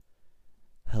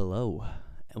Hello,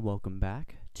 and welcome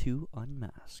back to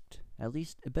Unmasked. At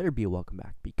least it better be a welcome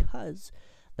back, because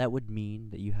that would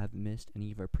mean that you haven't missed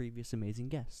any of our previous amazing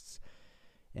guests.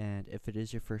 And if it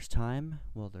is your first time,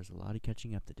 well, there's a lot of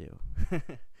catching up to do.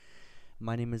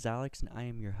 My name is Alex, and I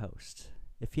am your host.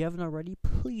 If you haven't already,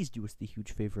 please do us the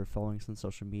huge favor of following us on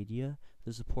social media.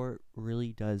 The support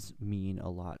really does mean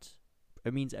a lot.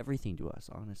 It means everything to us,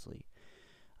 honestly.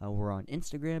 We're on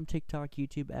Instagram, TikTok,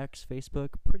 YouTube, X, Facebook,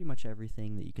 pretty much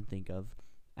everything that you can think of,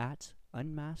 at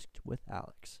Unmasked with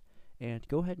Alex. And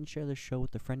go ahead and share this show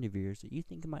with a friend of yours that you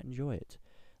think might enjoy it.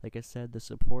 Like I said, the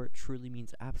support truly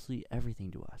means absolutely everything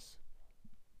to us.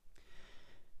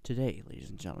 Today,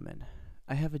 ladies and gentlemen,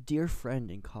 I have a dear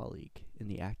friend and colleague in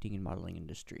the acting and modeling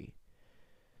industry.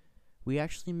 We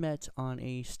actually met on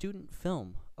a student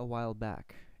film a while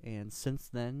back, and since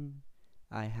then,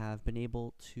 I have been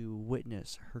able to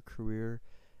witness her career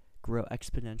grow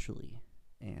exponentially,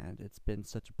 and it's been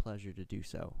such a pleasure to do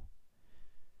so.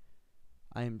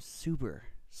 I am super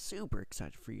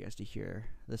excited for you guys to hear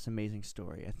this amazing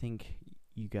story. I think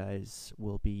you guys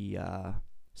will be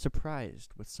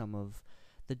surprised with some of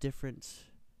the different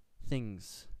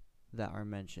things that are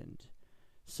mentioned.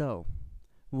 So,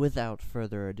 without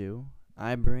further ado,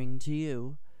 I bring to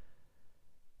you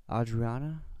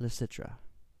Adrianna Licitra.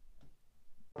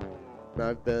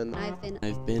 I've been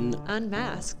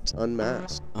Unmasked.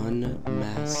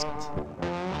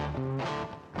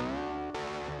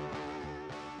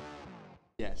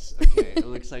 Yes, okay, it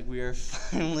looks like we are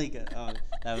finally good. Oh,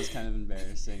 that was kind of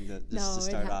embarrassing to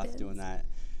start off doing that.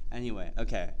 Anyway,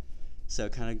 okay, so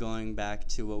kind of going back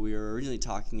to what we were originally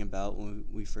talking about when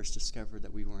we first discovered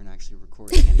that we weren't actually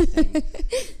recording anything.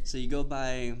 So you go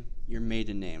by your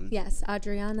maiden name. Yes,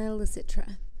 Adrianna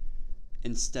Licitra.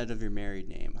 Instead of your married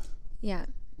name. Yeah.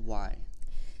 Why?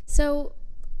 So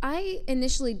I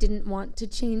initially didn't want to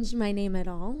change my name at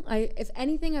all. If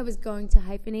anything, I was going to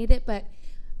hyphenate it, but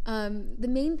the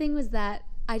main thing was that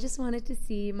I just wanted to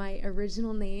see my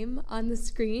original name on the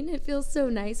screen. It feels so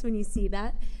nice when you see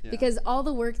that, because all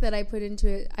the work that I put into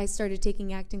it, I started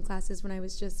taking acting classes when I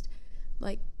was just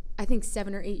I think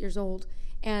 7 or 8 years old,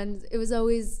 and it was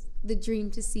always the dream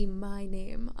to see my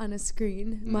name on a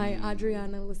screen, my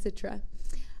Adrianna Licitra.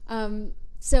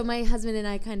 So my husband and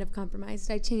I kind of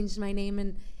compromised. I changed my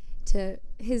name to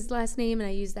his last name, and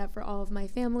I used that for all of my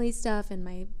family stuff and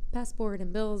my passport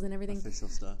and bills and everything. Official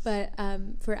stuff. But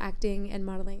for acting and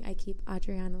modeling, I keep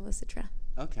Adrianna Licitra.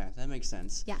 Okay, that makes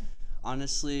sense. Yeah.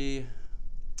 Honestly,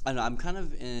 I know, I'm kind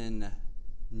of in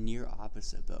near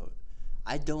opposite boat.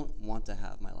 I don't want to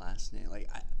have my last name.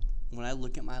 When I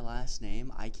look at my last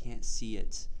name, I can't see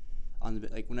it on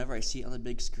the whenever I see it on the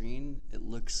big screen, it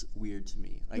looks weird to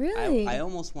me. Really? I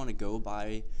almost want to go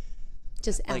by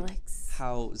just Alex.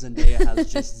 How Zendaya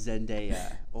has just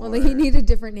Zendaya. Or, well, you need a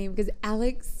different name because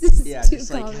Alex is too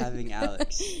just common. Having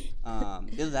Alex.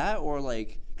 Either that or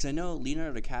because I know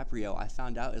Leonardo DiCaprio, I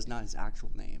found out is not his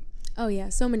actual name. Oh yeah,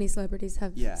 so many celebrities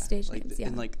have stage names. Yeah,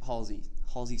 and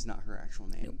Halsey's not her actual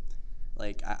name. Nope.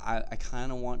 I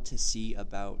kind of want to see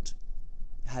about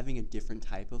having a different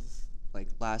type of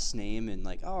last name, and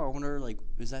I wonder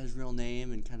is that his real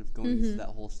name, and kind of going through that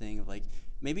whole thing of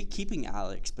maybe keeping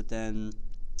Alex, but then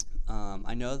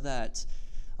I know that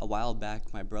a while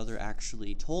back my brother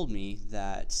actually told me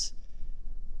that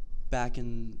back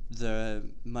in the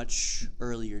much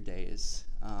earlier days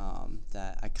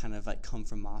that I kind of come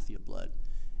from mafia blood,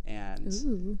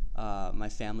 and my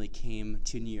family came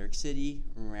to New York City,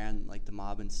 ran the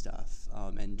mob and stuff,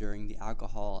 and during the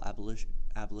alcohol abolition,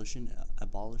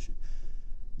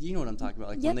 you know what I'm talking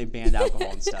about, when they banned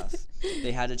alcohol and stuff,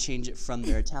 they had to change it from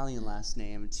their Italian last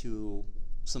name to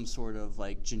some sort of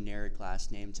generic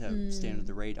last name to stay under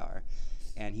the radar.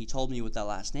 And he told me what that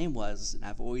last name was, and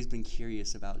I've always been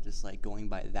curious about just going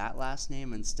by that last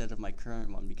name instead of my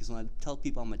current one, because when I tell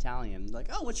people I'm Italian, they're like,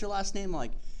 oh, what's your last name? I'm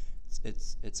like,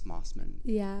 it's Mossman.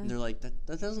 Yeah. And they're like,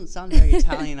 that doesn't sound very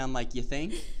Italian. I'm like, you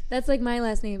think? That's my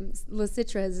last name.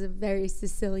 Licitra is a very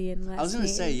Sicilian last name. I was going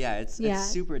to say, it's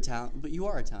super Italian. But you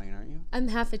are Italian, aren't you? I'm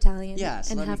half Italian. Yeah,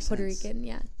 so and that half makes Puerto sense. Rican,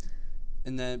 yeah.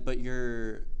 And then, but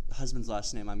your husband's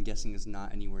last name, I'm guessing, is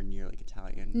not anywhere near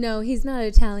Italian. No, he's not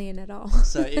Italian at all.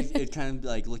 So it kind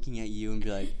of be looking at you and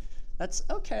be like, that's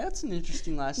an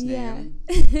interesting last name.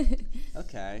 Yeah.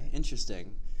 Okay,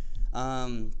 interesting.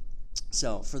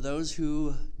 So for those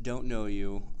who don't know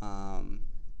you, I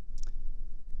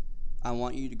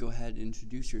want you to go ahead and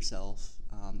introduce yourself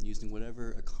using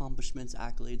whatever accomplishments,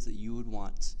 accolades that you would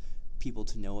want people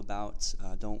to know about.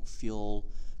 Don't feel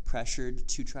pressured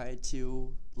to try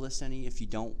to list any. If you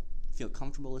don't feel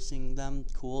comfortable listing them,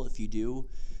 cool. If you do,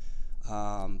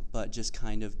 but just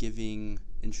kind of giving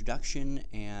introduction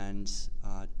and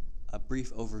a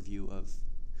brief overview of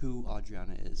who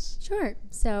Adrianna is. Sure.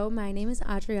 So my name is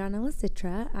Adrianna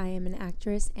Licitra. I am an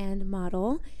actress and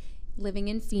model living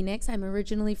in Phoenix. I'm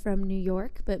originally from New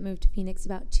York, but moved to Phoenix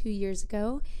about 2 years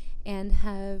ago and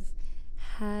have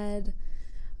had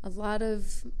a lot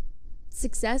of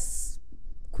success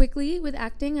quickly with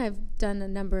acting. I've done a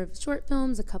number of short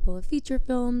films, a couple of feature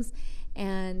films,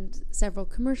 and several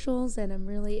commercials, and I'm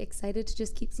really excited to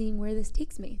just keep seeing where this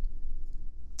takes me.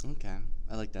 Okay.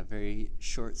 I like that. Very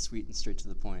short, sweet, and straight to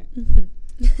the point.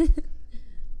 Mm-hmm.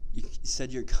 You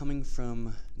said you're coming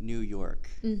from New York.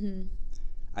 Mm-hmm.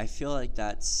 I feel like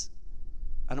that's,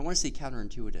 I don't want to say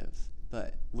counterintuitive,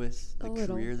 but with the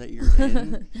career that you're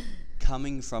in,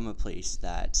 coming from a place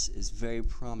that is very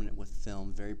prominent with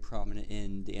film, very prominent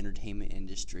in the entertainment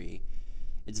industry,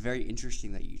 it's very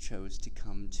interesting that you chose to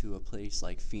come to a place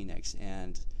like Phoenix.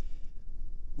 And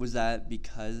was that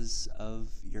because of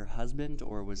your husband,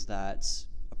 or was that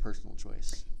a personal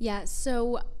choice? Yeah,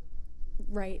 so,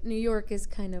 right, New York is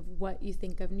kind of what you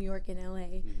think of New York and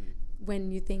LA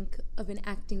when you think of an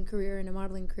acting career and a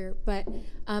modeling career. But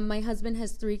my husband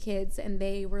has 3 kids, and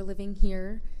they were living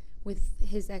here with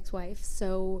his ex-wife.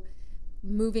 So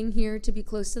moving here to be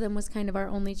close to them was kind of our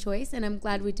only choice, and I'm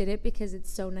glad we did it because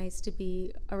it's so nice to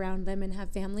be around them and have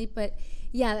family. But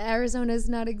yeah, Arizona is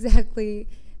not exactly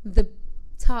the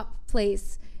top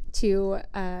place to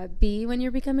be when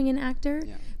you're becoming an actor.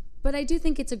 Yeah. But I do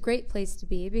think it's a great place to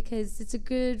be because it's a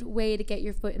good way to get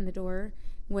your foot in the door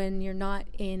when you're not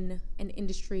in an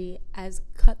industry as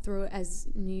cutthroat as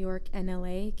New York and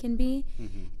LA can be.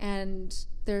 Mm-hmm. And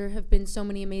there have been so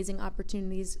many amazing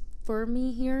opportunities for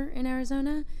me here in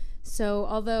Arizona. So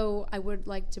although I would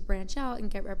like to branch out and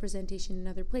get representation in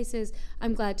other places,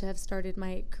 I'm glad to have started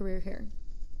my career here.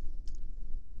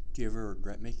 Do you ever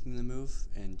regret making the move,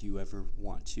 and do you ever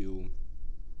want to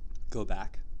go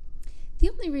back? The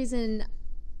only reason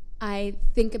I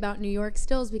think about New York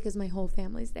still is because my whole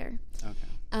family's there. Okay.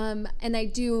 And I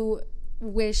do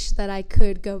wish that I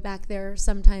could go back there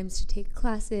sometimes to take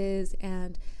classes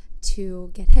and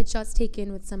to get headshots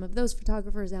taken with some of those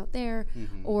photographers out there,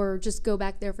 or just go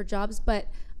back there for jobs. But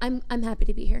I'm happy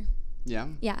to be here. Yeah?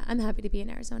 Yeah, I'm happy to be in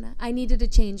Arizona. I needed a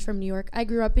change from New York. I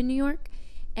grew up in New York,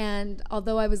 and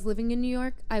although I was living in New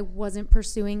York, I wasn't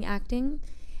pursuing acting.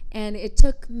 And it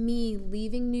took me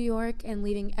leaving New York and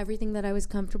leaving everything that I was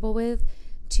comfortable with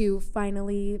to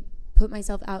finally put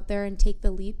myself out there and take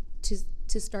the leap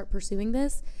to start pursuing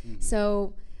this.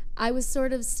 So I was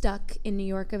sort of stuck in New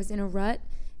York. I was in a rut.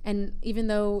 And even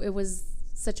though it was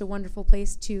such a wonderful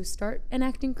place to start an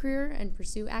acting career and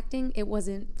pursue acting, it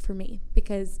wasn't for me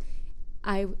because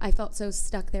I felt so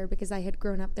stuck there because I had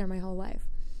grown up there my whole life.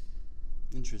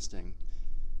 Interesting.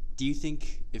 Do you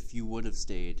think if you would have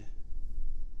stayed,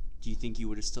 do you think you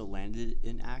would have still landed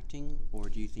in acting, or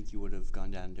do you think you would have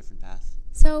gone down a different path?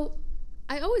 So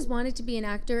I always wanted to be an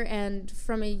actor, and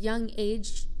from a young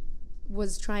age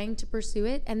was trying to pursue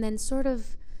it, and then sort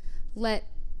of let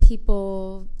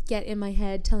people get in my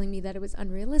head telling me that it was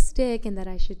unrealistic and that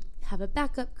I should have a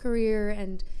backup career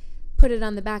and put it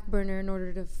on the back burner in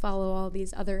order to follow all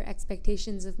these other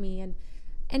expectations of me and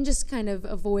just kind of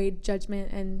avoid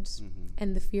judgment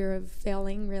and the fear of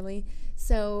failing, really.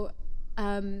 So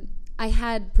I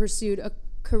had pursued a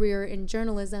career in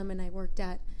journalism, and I worked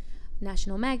at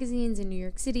national magazines in New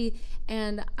York City,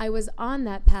 and I was on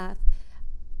that path,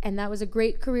 and that was a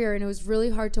great career, and it was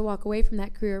really hard to walk away from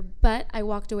that career, but I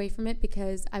walked away from it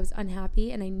because I was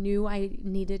unhappy, and I knew I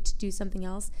needed to do something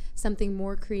else, something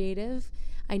more creative.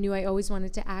 I knew I always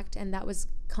wanted to act, and that was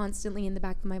constantly in the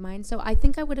back of my mind. So I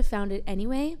think I would have found it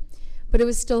anyway, but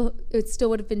it still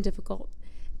would have been difficult.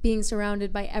 Being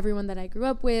surrounded by everyone that I grew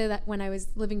up with. When I was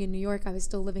living in New York, I was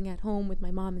still living at home with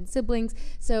my mom and siblings.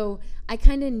 So I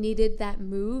kind of needed that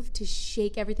move to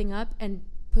shake everything up and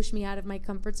push me out of my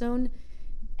comfort zone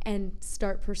and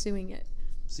start pursuing it.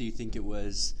 So you think it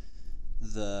was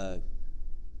the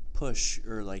push,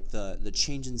 or like the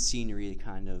change in scenery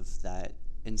kind of that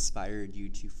inspired you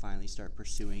to finally start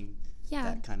pursuing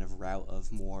that kind of route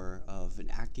of more of an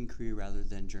acting career rather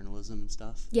than journalism and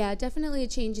stuff? Yeah, definitely a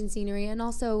change in scenery. And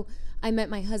also, I met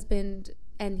my husband,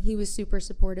 and he was super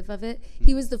supportive of it.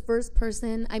 He was the first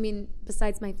person, I mean,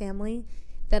 besides my family,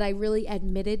 that I really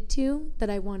admitted to that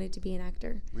I wanted to be an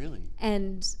actor. Really?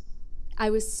 And I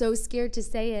was so scared to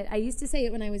say it. I used to say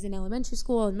it when I was in elementary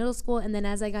school and middle school, and then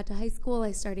as I got to high school,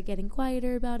 I started getting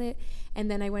quieter about it.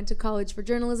 And then I went to college for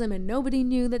journalism, and nobody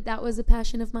knew that that was a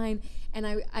passion of mine. And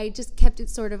I just kept it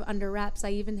sort of under wraps.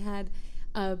 I even had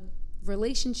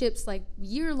relationships, like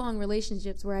year-long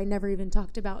relationships, where I never even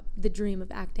talked about the dream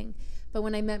of acting. But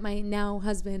when I met my now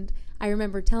husband, I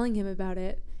remember telling him about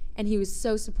it, and he was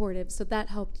so supportive. So that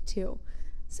helped too.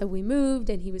 So we moved,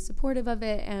 and he was supportive of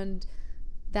it, and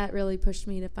that really pushed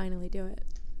me to finally do it.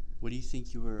 What do you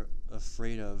think you were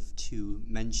afraid of to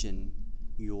mention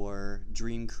your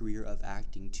dream career of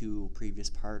acting to previous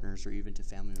partners or even to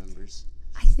family members?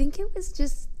 I think it was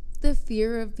just the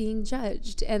fear of being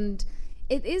judged, and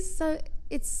it's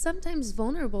sometimes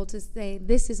vulnerable to say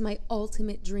this is my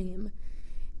ultimate dream,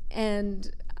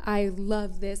 and I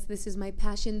love this. This is my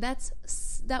passion.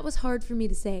 That was hard for me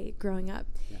to say growing up,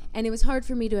 and it was hard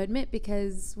for me to admit,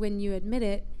 because when you admit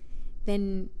it,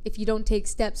 then if you don't take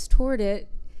steps toward it,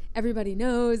 everybody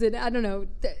knows. And I don't know.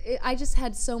 I just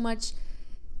had so much.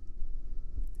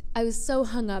 I was so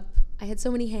hung up. I had so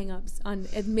many hang-ups on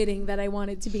admitting that I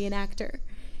wanted to be an actor.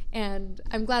 And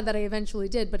I'm glad that I eventually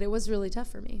did, but it was really tough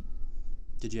for me.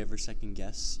 Did you ever second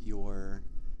guess your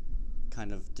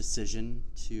kind of decision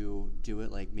to do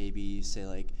it? Like maybe you say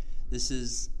like,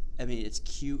 it's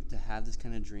cute to have this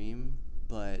kind of dream,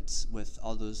 but with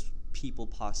all those people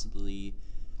possibly,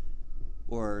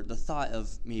 or the thought of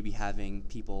maybe having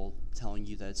people telling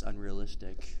you that it's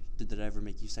unrealistic, did that ever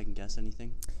make you second guess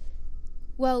anything?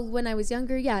 Well, when I was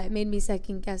younger, yeah, it made me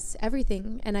second guess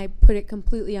everything, and I put it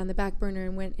completely on the back burner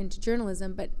and went into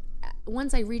journalism. But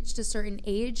once I reached a certain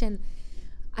age, and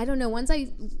I don't know, once I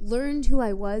learned who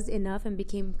I was enough and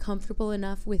became comfortable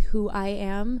enough with who I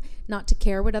am, not to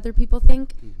care what other people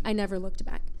think, I never looked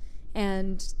back.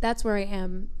 And that's where I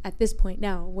am at this point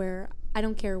now, where I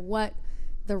don't care what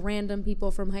the random people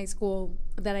from high school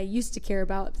that I used to care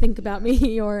about think about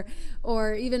me, or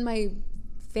even my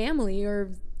family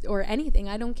or anything.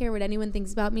 I don't care what anyone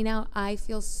thinks about me now. I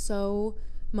feel so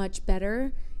much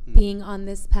better being on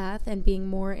this path and being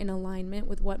more in alignment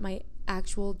with what my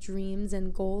actual dreams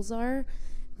and goals are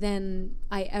than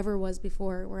I ever was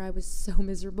before, where I was so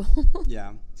miserable.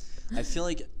 Yeah. I feel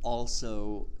like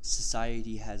also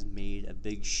society has made a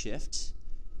big shift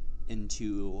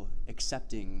into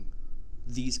accepting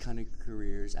these kind of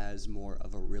careers as more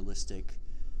of a realistic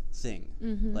thing.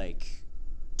 Like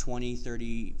 20,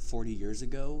 30, 40 years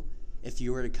ago, if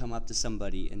you were to come up to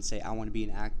somebody and say, I want to be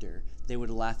an actor, they would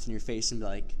have laughed in your face and be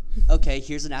like, okay,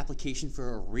 here's an application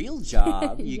for a real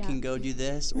job. You can go do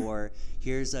this, or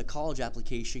here's a college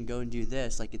application, go and do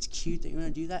this. Like, it's cute that you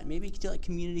want to do that. Maybe you could do like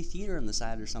community theater on the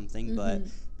side or something, but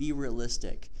be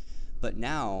realistic. But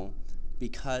now,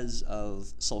 because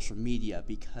of social media,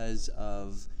 because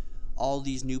of all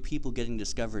these new people getting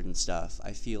discovered and stuff,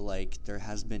 I feel like there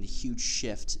has been a huge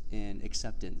shift in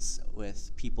acceptance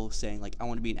with people saying like, I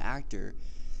want to be an actor,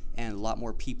 and a lot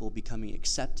more people becoming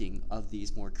accepting of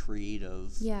these more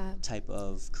creative type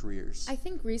of careers. I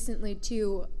think recently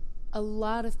too, a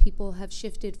lot of people have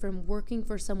shifted from working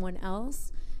for someone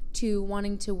else to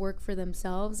wanting to work for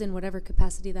themselves in whatever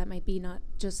capacity that might be, not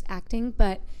just acting,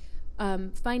 but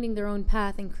finding their own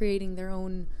path and creating their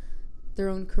own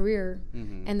career.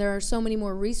 And there are so many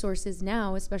more resources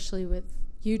now, especially with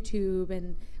YouTube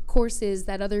and courses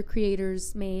that other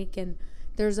creators make, and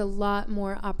there's a lot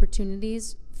more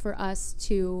opportunities for us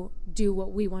to do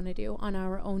what we want to do on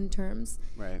our own terms.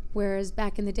 Right. Whereas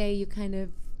back in the day, you kind of,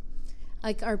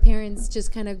 like, our parents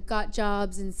just kind of got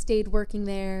jobs and stayed working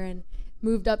there and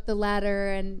moved up the ladder,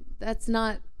 and that's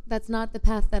not the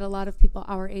path that a lot of people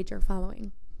our age are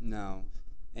following. No.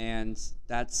 And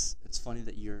it's funny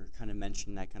that you're kind of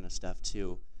mentioning that kind of stuff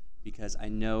too, because I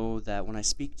know that when I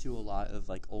speak to a lot of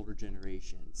like older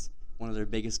generations, one of their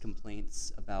biggest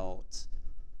complaints about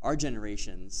our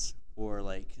generations, or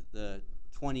like the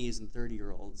 20s and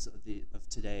 30-year-olds of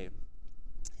today,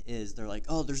 is they're like,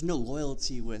 oh, there's no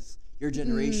loyalty with your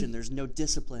generation, there's no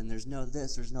discipline, there's no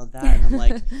this, there's no that. And I'm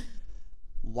like,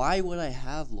 why would I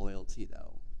have loyalty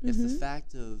though? If the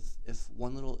fact of, if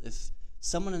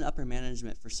someone in upper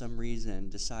management for some reason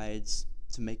decides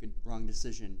to make a wrong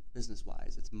decision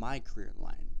business-wise, it's my career in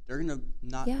line. They're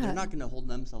not gonna hold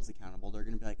themselves accountable. They're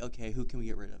gonna be like, okay, who can we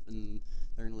get rid of? And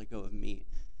they're gonna let go of me.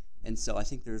 And so I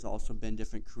think there's also been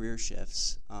different career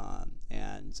shifts.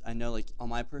 And I know, like, on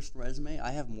my personal resume,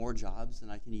 I have more jobs than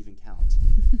I can even count.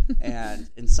 And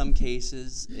in some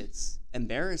cases, it's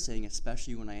embarrassing,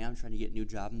 especially when I am trying to get a new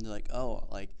job, and they're like, oh,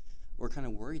 like, we're kind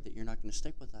of worried that you're not going to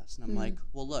stick with us. And I'm like,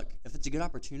 well, look, if it's a good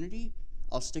opportunity,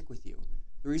 I'll stick with you.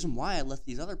 The reason why I left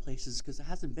these other places is because it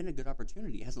hasn't been a good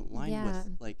opportunity. It hasn't lined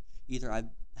with, like, either I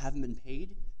haven't been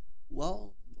paid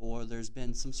well, or there's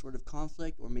been some sort of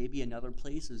conflict, or maybe another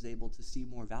place was able to see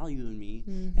more value in me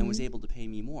and was able to pay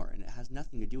me more. And it has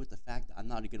nothing to do with the fact that I'm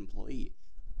not a good employee.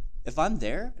 If I'm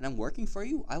there and I'm working for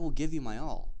you, I will give you my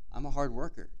all. I'm a hard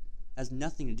worker. It has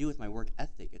nothing to do with my work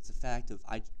ethic. It's a fact of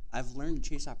I've learned to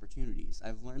chase opportunities.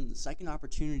 I've learned the second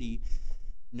opportunity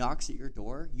knocks at your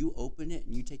door, you open it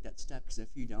and you take that step. Because if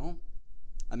you don't,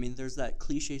 I mean, there's that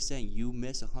cliche saying, you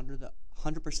miss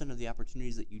 100% of the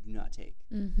opportunities that you do not take.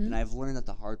 And I've learned that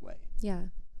the hard way. Yeah.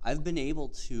 I've been able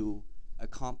to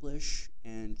accomplish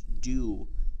and do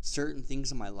certain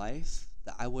things in my life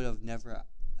that I would have never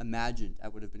imagined I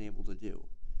would have been able to do,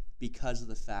 because of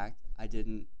the fact I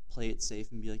didn't play it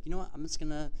safe and be like, you know what, I'm just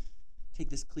going to take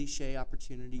this cliche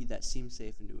opportunity that seems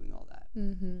safe in doing all that.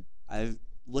 I've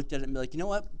looked at it and be like, you know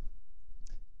what,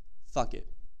 fuck it.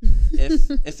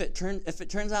 if it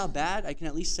turns out bad, I can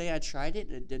at least say I tried it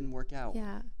and it didn't work out.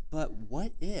 Yeah. But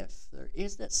what if there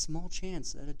is that small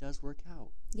chance that it does work out?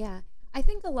 Yeah. I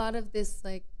think a lot of this,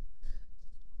 like,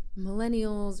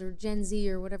 millennials or Gen Z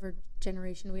or whatever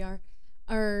generation we are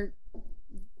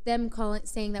them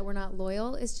saying that we're not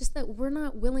loyal. It's just that we're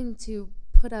not willing to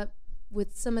put up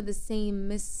with some of the same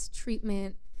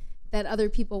mistreatment that other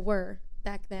people were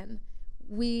back then.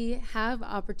 We have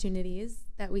opportunities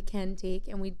that we can take,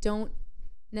 and we don't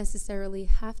necessarily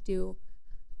have to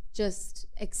just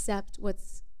accept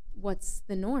what's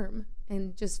the norm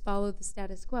and just follow the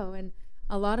status quo. And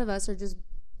a lot of us are just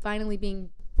finally being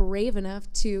brave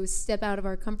enough to step out of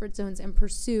our comfort zones and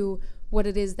pursue what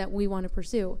it is that we want to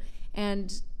pursue.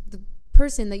 And the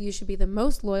person that you should be the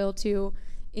most loyal to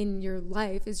in your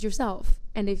life is yourself.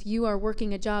 And if you are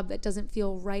working a job that doesn't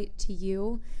feel right to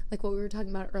you, like what we were talking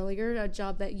about earlier, a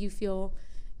job that you feel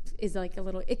is like a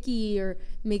little icky or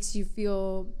makes you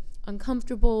feel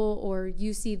uncomfortable, or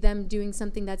you see them doing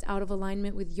something that's out of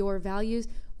alignment with your values,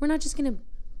 we're not just going to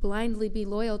blindly be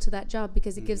loyal to that job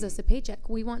because it gives us a paycheck.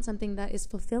 We want something that is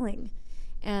fulfilling,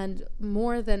 and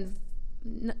more than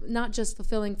not just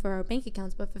fulfilling for our bank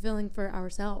accounts, but fulfilling for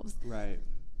ourselves. Right.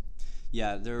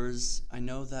 Yeah, I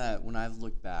know that when I've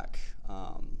looked back,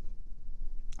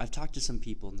 I've talked to some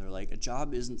people and they're like, a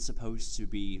job isn't supposed to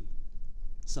be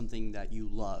something that you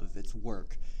love. It's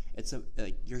work. It's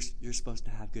like you're supposed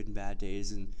to have good and bad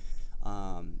days, and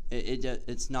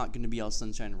it's not going to be all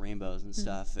sunshine and rainbows and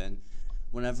stuff. And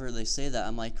whenever they say that,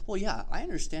 I'm like, well, yeah, I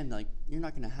understand. Like, you're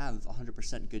not going to have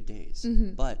 100% good days,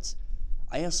 but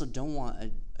I also don't want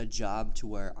a job to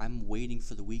where I'm waiting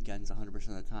for the weekends 100%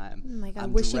 of the time. Oh my God,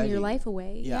 I'm wishing your life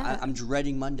away. Yeah, I'm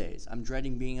dreading Mondays. I'm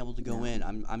dreading being able to go in.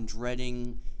 I'm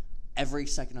dreading every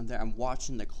second I'm there. I'm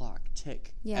watching the clock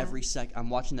tick. Every second. I'm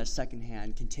watching that second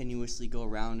hand continuously go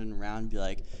around and around, be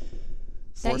like,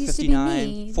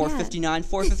 4:59, 4:59,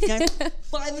 4:59,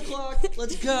 5 o'clock,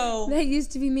 let's go. That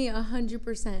used to be me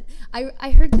 100%.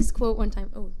 I heard this quote one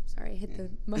time. Oh, sorry, I hit the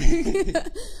mic.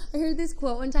 I heard this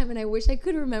quote one time, and I wish I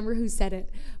could remember who said it,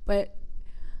 but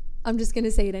I'm just going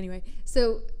to say it anyway.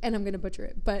 So, and I'm going to butcher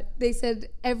it, but they said,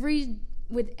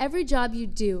 with every job you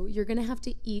do, you're going to have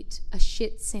to eat a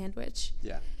shit sandwich.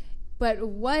 Yeah. But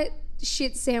what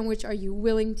shit sandwich are you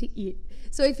willing to eat?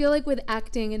 So I feel like with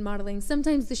acting and modeling,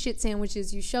 sometimes the shit sandwich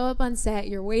is you show up on set,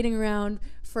 you're waiting around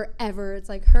forever. It's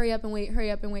like, hurry up and wait, hurry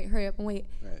up and wait, hurry up and wait.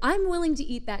 Right. I'm willing to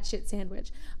eat that shit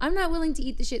sandwich. I'm not willing to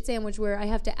eat the shit sandwich where I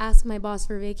have to ask my boss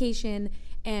for vacation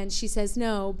and she says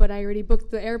no, but I already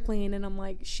booked the airplane and I'm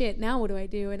like, shit, now what do I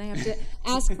do? And I have to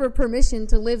ask for permission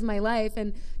to live my life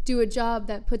and do a job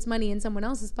that puts money in someone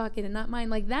else's pocket and not mine.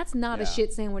 Like, that's not a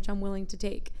shit sandwich I'm willing to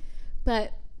take.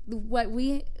 But what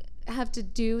we have to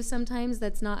do sometimes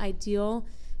that's not ideal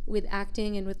with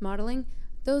acting and with modeling,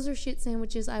 those are shit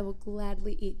sandwiches I will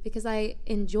gladly eat because I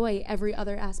enjoy every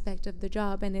other aspect of the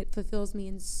job and it fulfills me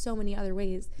in so many other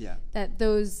ways that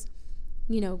those,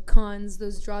 cons,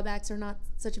 those drawbacks are not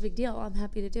such a big deal. I'm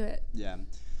happy to do it. Yeah.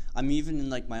 I'm even in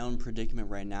like my own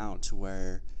predicament right now to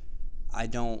where I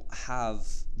don't have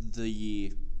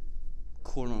the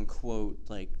quote unquote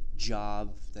like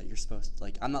job that you're supposed to,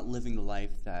 like, I'm not living the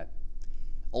life that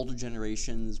older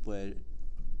generations would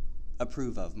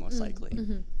approve of most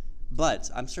likely. But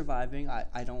I'm surviving.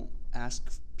 I don't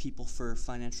ask people for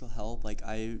financial help. Like,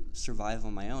 I survive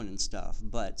on my own and stuff.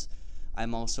 But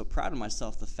I'm also proud of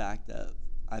myself, the fact that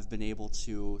I've been able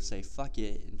to say fuck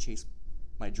it and chase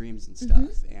my dreams and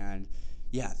stuff. And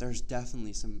yeah, there's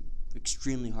definitely some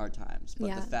extremely hard times.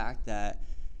 But the fact that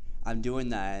I'm doing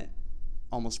that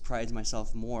almost prides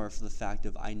myself more for the fact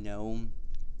of I know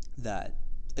that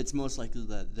it's most likely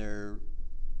that they're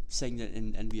saying that in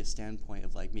an envious standpoint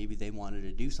of like maybe they wanted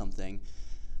to do something,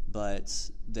 but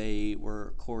they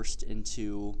were coerced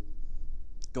into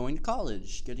going to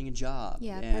college, getting a job,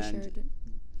 and pressured.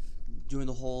 Doing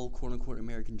the whole quote-unquote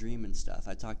American dream and stuff.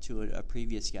 I talked to a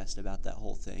previous guest about that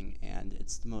whole thing, and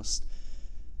it's the most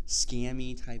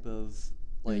scammy type of,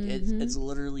 like, it's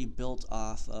literally built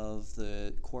off of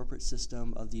the corporate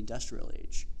system of the industrial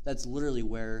age. That's literally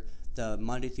where the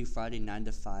Monday through Friday 9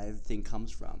 to 5 thing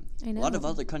comes from. I know. A lot of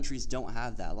other countries don't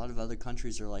have that. A lot of other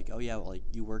countries are like, oh yeah, well, like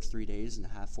you work 3 days and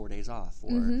have 4 days off,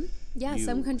 or yeah,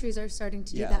 some countries are starting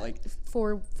to do Yeah, that, like-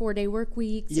 4-day work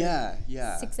weeks, yeah, or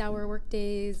yeah. 6-hour work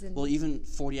days, and Well, even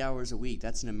 40 hours a week,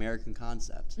 that's an American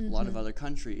concept. A lot of other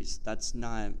countries, that's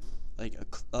not, like,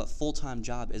 a full-time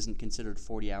job isn't considered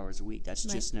 40 hours a week. That's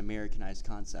Right. just an Americanized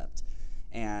concept.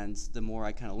 And the more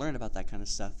I kind of learn about that kind of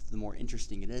stuff, the more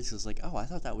interesting it is. It's like, oh, I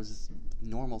thought that was a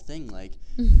normal thing. Like,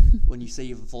 when you say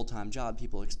you have a full-time job,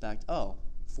 people expect, oh,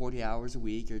 40 hours a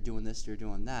week, you're doing this, you're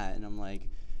doing that. And I'm like,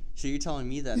 so you're telling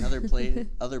me that in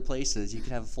other places you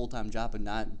could have a full-time job and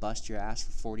not bust your ass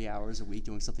for 40 hours a week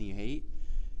doing something you hate?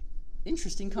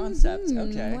 Interesting concept.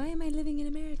 Okay. Why am I living in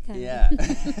America? Yeah.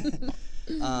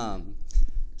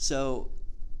 So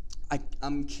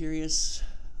I'm curious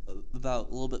about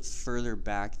a little bit further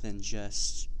back than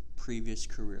just previous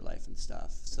career life and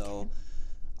stuff. So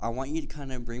I want you to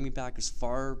kind of bring me back as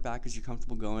far back as you're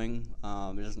comfortable going.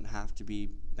 It doesn't have to be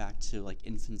back to like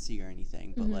infancy or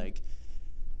anything, but like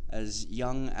as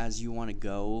young as you want to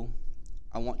go,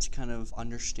 I want to kind of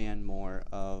understand more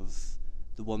of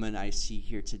the woman I see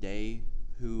here today,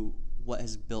 what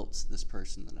has built this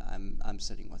person that I'm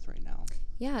sitting with right now.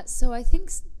 Yeah, so I think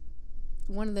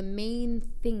one of the main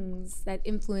things that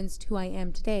influenced who I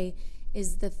am today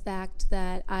is the fact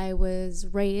that I was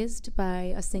raised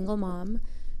by a single mom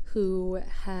who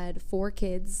had 4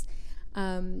 kids.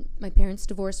 My parents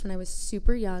divorced when I was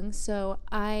super young, so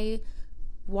I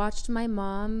watched my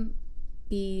mom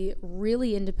be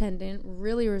really independent,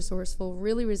 really resourceful,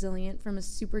 really resilient from a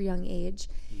super young age.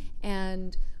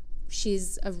 And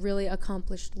she's a really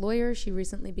accomplished lawyer. She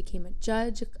recently became a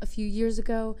judge a few years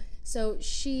ago. So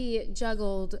she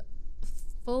juggled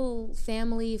full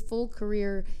family, full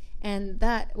career, and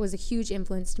that was a huge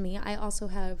influence to me. I also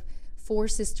have 4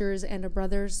 sisters and a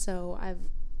brother, so I've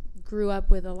grew up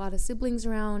with a lot of siblings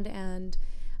around, and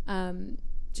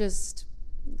just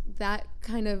that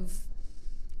kind of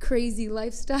crazy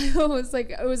lifestyle was like,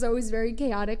 it was always very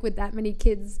chaotic with that many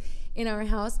kids in our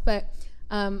house, but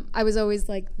I was always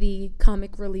like the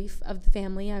comic relief of the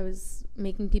family. I was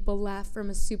making people laugh from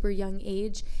a super young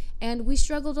age, and we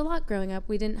struggled a lot growing up.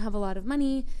 We didn't have a lot of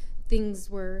money. Things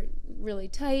were really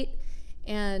tight,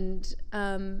 and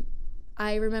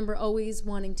I remember always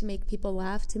wanting to make people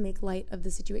laugh, to make light of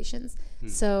the situations.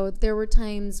 So there were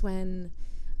times when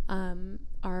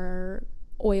our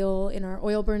oil in our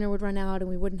oil burner would run out and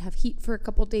we wouldn't have heat for a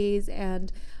couple days,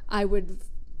 and I would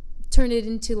turn it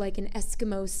into like an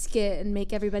Eskimo skit and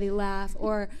make everybody laugh,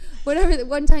 or whatever.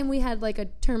 One time we had like a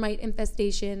termite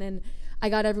infestation, and I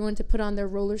got everyone to put on their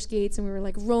roller skates, and we were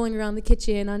like rolling around the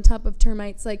kitchen on top of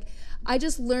termites. Like, I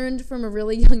just learned from a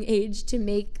really young age to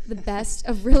make the best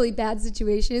of really bad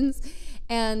situations,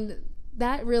 and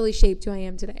that really shaped who I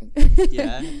am today.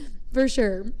 Yeah. For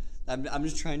sure. I'm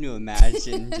just trying to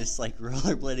imagine just like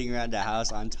rollerblading around a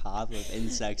house on top of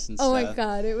insects and stuff. Oh my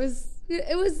God, it was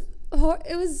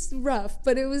rough,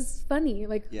 but it was funny.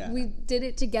 Like, we did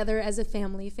it together as a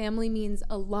family. Family means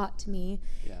a lot to me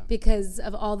because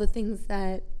of all the things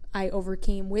that I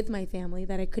overcame with my family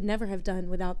that I could never have done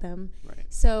without them. Right.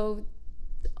 So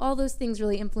all those things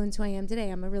really influence who I am today.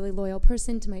 I'm a really loyal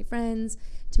person to my friends,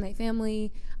 to my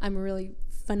family. I'm a really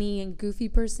funny and goofy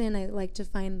person. I like to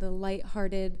find the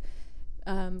lighthearted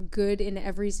good in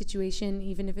every situation,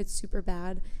 even if it's super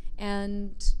bad.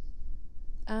 And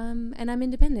I'm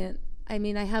independent. I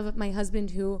mean, I have my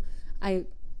husband who I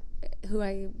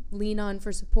lean on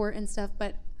for support and stuff,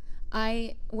 but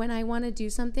when I want to do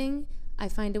something, I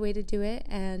find a way to do it,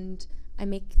 and I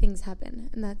make things happen.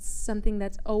 And that's something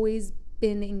that's always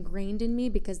been ingrained in me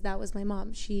because that was my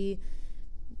mom. She,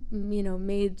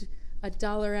 made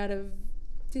 $1 out of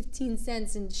 15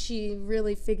 cents, and she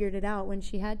really figured it out when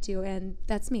she had to, and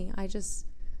that's me. I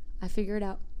figure it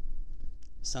out.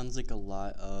 Sounds like a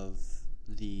lot of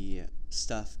the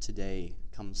stuff today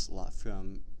comes a lot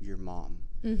from your mom.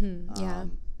 Yeah.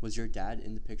 Was your dad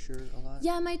in the picture a lot?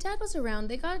 Yeah, my dad was around.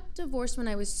 They got divorced when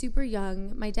I was super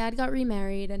young. My dad got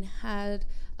remarried and had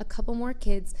a couple more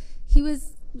kids.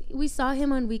 We saw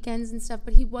him on weekends and stuff,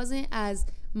 but he wasn't as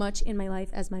much in my life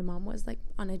as my mom was, like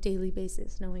on a daily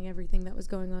basis, knowing everything that was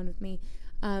going on with me.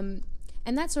 And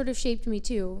that sort of shaped me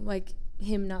too. Like,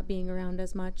 him not being around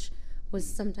as much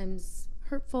was sometimes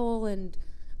hurtful, and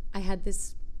I had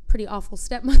this pretty awful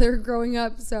stepmother growing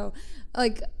up. So,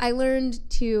 like, I learned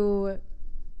to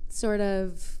sort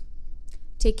of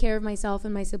take care of myself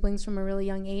and my siblings from a really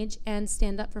young age and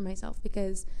stand up for myself,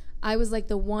 because I was like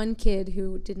the one kid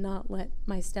who did not let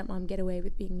my stepmom get away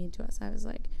with being mean to us. I was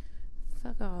like,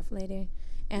 fuck off, lady.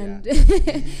 and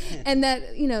and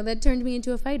that, you know, that turned me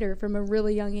into a fighter from a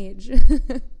really young age.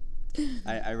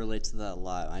 I relate to that a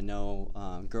lot. I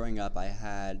know growing up, I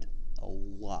had a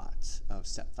lot of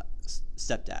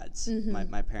stepdads.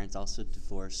 My parents also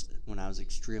divorced when I was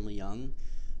extremely young.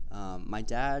 My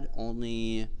dad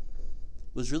only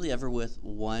was really ever with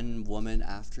one woman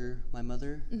after my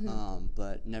mother,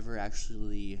 but never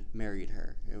actually married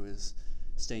her. It was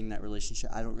staying in that relationship.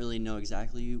 I don't really know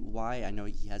exactly why. I know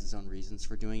he has his own reasons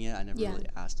for doing it. I never really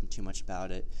asked him too much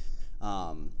about it.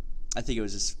 I think it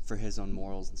was just for his own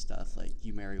morals and stuff. Like,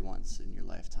 you marry once in your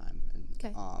lifetime. And,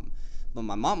 but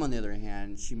my mom, on the other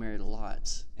hand, she married a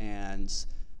lot, and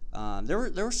there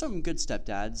were some good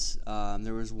stepdads.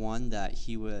 There was one that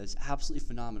he was absolutely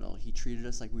phenomenal. He treated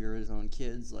us like we were his own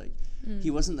kids. Like,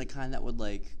 he wasn't the kind that would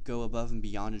like go above and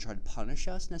beyond and try to punish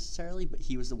us necessarily, but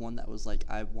he was the one that was like,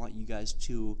 I want you guys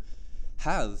to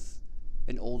have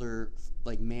an older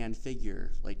like man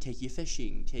figure, like take you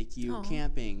fishing, take you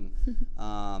camping.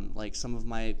 Like, some of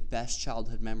my best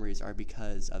childhood memories are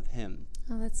because of him.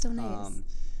 Oh, that's so nice.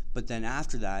 But then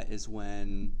after that is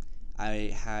when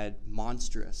I had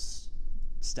monstrous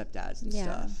stepdads and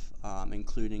stuff,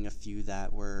 including a few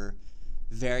that were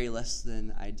very less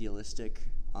than idealistic.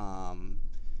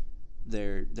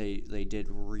 They did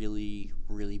really,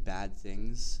 really bad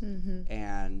things,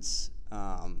 and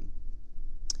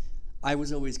I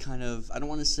was always kind of, I don't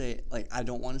want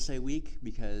to say weak,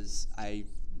 because I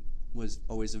was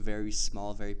always a very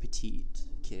small, very petite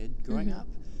kid growing up,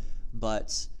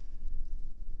 but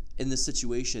in the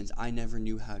situations, I never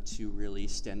knew how to really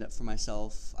stand up for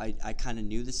myself. I kind of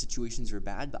knew the situations were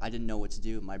bad, but I didn't know what to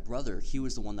do. My brother, he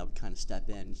was the one that would kind of step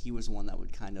in. He was the one that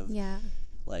would kind of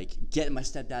like get in my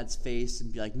stepdad's face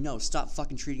and be like, no, stop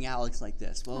fucking treating Alex like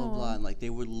this, blah, blah, blah. And like, they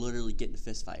would literally get into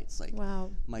fist fights. Like,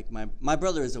 like my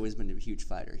brother has always been a huge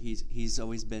fighter. He's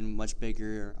always been much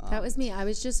bigger. That was me. I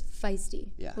was just feisty.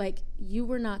 Yeah. Like, you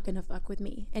were not going to fuck with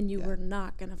me, and you were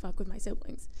not going to fuck with my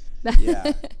siblings.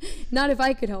 Not if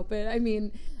I could help it. I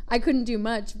mean, I couldn't do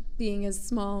much being as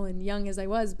small and young as I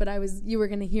was, but you were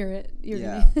going to hear it.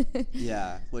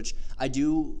 Which I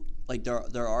do. Like,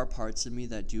 there are parts of me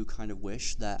that do kind of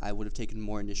wish that I would have taken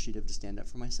more initiative to stand up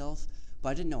for myself, but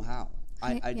I didn't know how.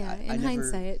 In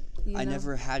hindsight, I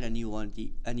never had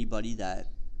anybody that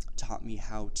taught me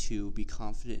how to be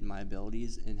confident in my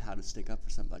abilities and how to stick up for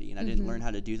somebody, and I didn't learn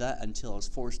how to do that until I was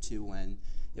forced to, when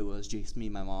it was just me,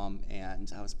 my mom, and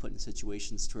I was put in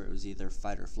situations where it was either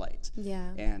fight or flight.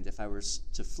 And if I was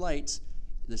to flight,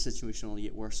 the situation will only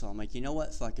get worse. So I'm like, you know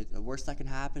what? Fuck it. The worst that can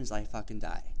happen is I fucking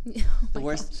die. The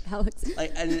worst. Gosh, Alex.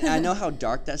 Like, and I know how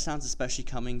dark that sounds, especially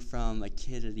coming from a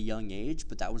kid at a young age.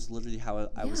 But that was literally how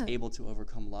I was able to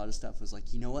overcome a lot of stuff. Was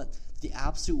like, you know what? The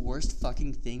absolute worst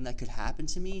fucking thing that could happen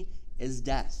to me is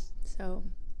death. So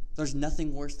there's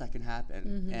nothing worse that can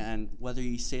happen. And whether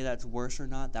you say that's worse or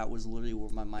not, that was literally where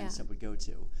my mindset would go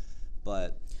to.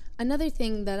 But another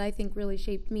thing that I think really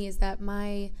shaped me is that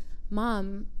my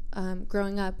mom,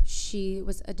 growing up, she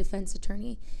was a defense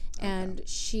attorney, and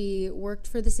she worked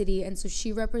for the city, and so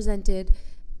she represented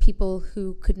people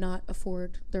who could not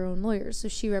afford their own lawyers. So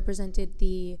she represented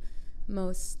the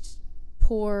most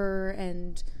poor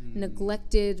and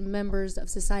neglected members of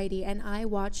society, and I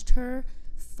watched her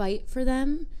fight for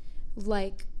them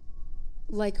like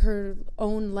her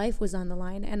own life was on the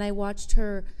line. And I watched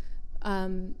her,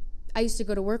 I used to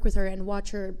go to work with her and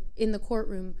watch her in the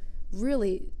courtroom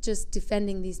really just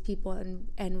defending these people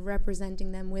and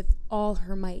representing them with all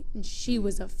her might. And she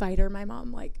was a fighter, my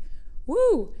mom. Like,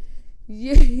 woo,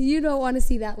 you don't want to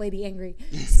see that lady angry.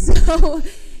 So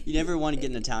you never want to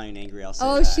get an Italian angry, I'll say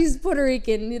that. She's Puerto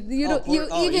Rican. You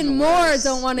even more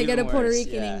don't want to get a Puerto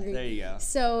Rican angry. There you go.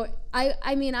 So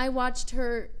I mean, I watched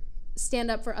her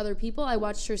stand up for other people. I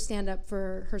watched her stand up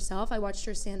for herself. I watched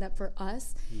her stand up for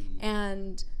us.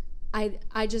 And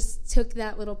I just took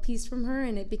that little piece from her,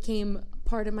 and it became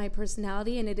part of my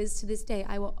personality, and it is to this day.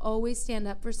 I will always stand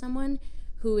up for someone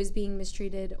who is being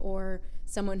mistreated or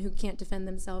someone who can't defend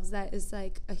themselves. That is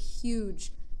like a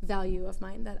huge value of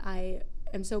mine that I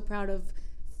am so proud of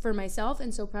for myself,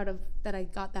 and so proud of that I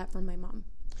got that from my mom.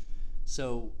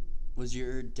 So was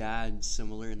your dad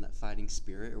similar in that fighting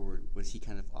spirit, or was he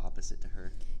kind of opposite to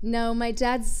her? No, my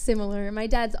dad's similar. My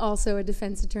dad's also a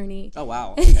defense attorney. Oh,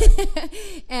 wow.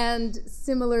 Okay. And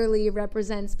similarly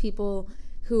represents people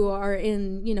who are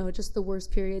in, just the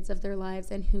worst periods of their lives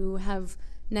and who have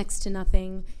next to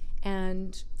nothing,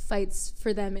 and fights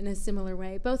for them in a similar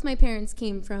way. Both my parents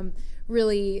came from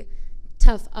really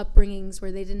tough upbringings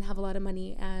where they didn't have a lot of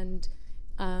money, and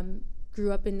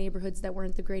grew up in neighborhoods that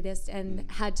weren't the greatest and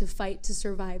had to fight to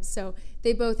survive. So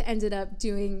they both ended up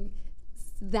doing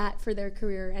that for their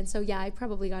career. And so, yeah, I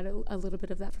probably got a little bit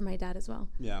of that from my dad as well.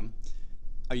 Yeah.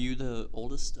 Are you the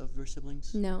oldest of your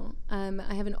siblings? No.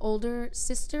 I have an older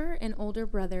sister and older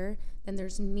brother. Then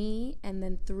there's me, and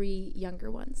then 3 younger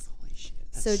ones. Holy shit.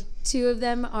 So 2 of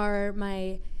them are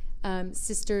my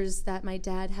sisters that my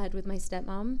dad had with my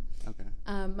stepmom. Okay.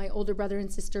 My older brother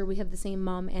and sister, we have the same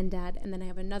mom and dad. And then I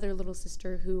have another little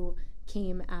sister who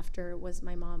came after, was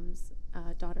my mom's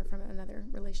daughter from another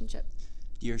relationship.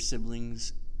 Do your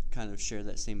siblings kind of share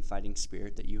that same fighting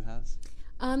spirit that you have?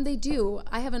 They do.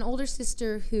 I have an older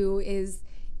sister who is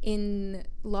in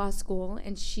law school,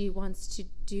 and she wants to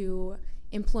do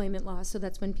employment law. So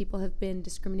that's when people have been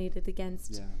discriminated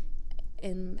against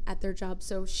at their job.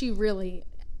 So she really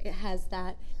has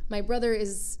that. My brother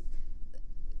is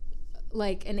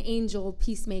like an angel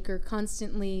peacemaker,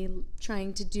 constantly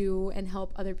trying to do and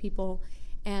help other people.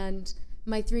 And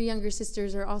my 3 younger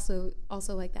sisters are also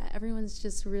like that. Everyone's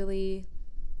just really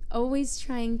always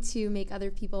trying to make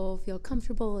other people feel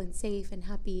comfortable and safe and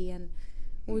happy, and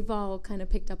we've all kind of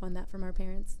picked up on that from our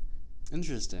parents.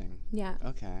 Interesting. Yeah.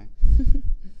 Okay.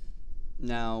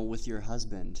 Now, with your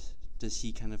husband, does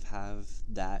he kind of have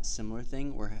that similar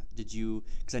thing, or did you,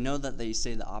 because I know that they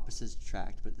say the opposites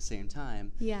attract, but at the same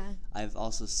time, I've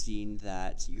also seen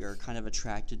that you're kind of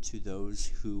attracted to those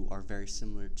who are very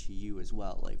similar to you as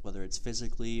well, like whether it's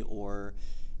physically or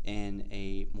in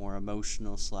a more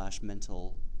emotional /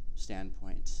 mental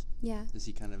standpoint. Yeah. Is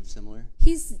he kind of similar?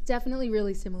 He's definitely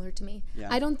really similar to me. Yeah.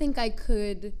 I don't think I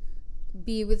could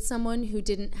be with someone who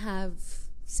didn't have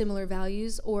similar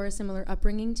values or a similar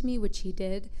upbringing to me, which he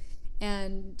did.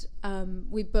 And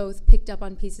we both picked up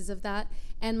on pieces of that.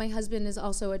 And my husband is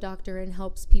also a doctor and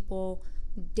helps people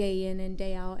day in and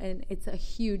day out. And it's a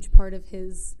huge part of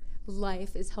his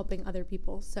life is helping other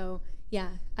people. So, yeah,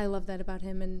 I love that about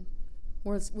him. And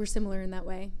we're similar in that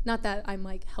way. Not that I'm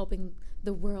like helping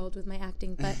the world with my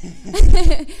acting, but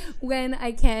when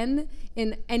I can,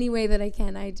 in any way that I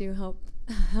can, I do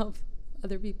help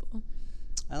other people.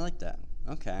 I like that.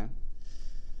 Okay.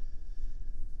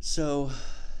 So,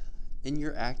 in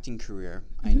your acting career,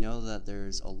 I know that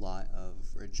there's a lot of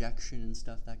rejection and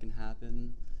stuff that can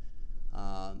happen.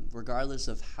 Regardless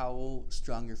of how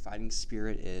strong your fighting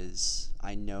spirit is,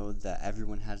 I know that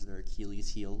everyone has their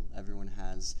Achilles heel. Everyone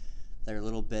has their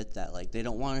little bit that, like, they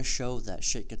don't want to show that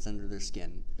shit gets under their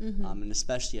skin. And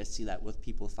especially I see that with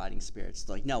people with fighting spirits.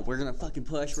 They're like, no, we're going to fucking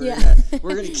push. We're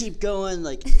gonna keep going.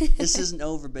 Like, this isn't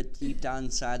over. But deep down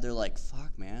inside, they're like,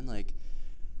 fuck, man. Like,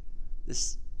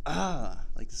 this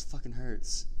fucking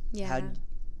hurts. Yeah.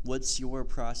 What's your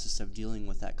process of dealing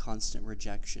with that constant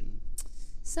rejection?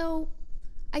 So,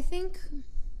 I think,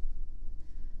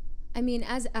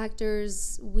 as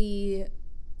actors, we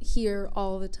hear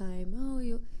all the time,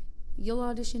 oh, you'll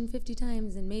audition 50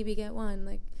 times and maybe get one.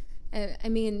 Like,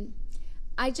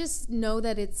 I just know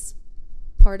that it's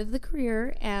part of the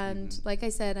career, and like I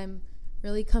said, I'm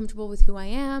really comfortable with who I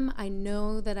am. I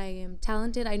know that I am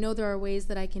talented. I know there are ways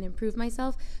that I can improve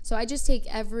myself. So I just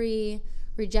take every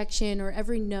rejection or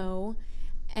every no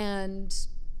and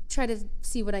try to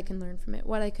see what I can learn from it,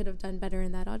 what I could have done better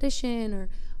in that audition, or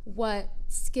what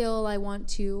skill I want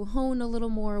to hone a little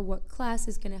more, what class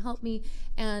is going to help me.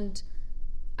 And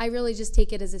I really just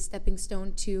take it as a stepping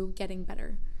stone to getting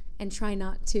better and try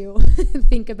not to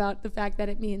think about the fact that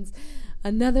it means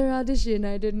another audition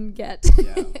I didn't get.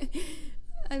 Yeah.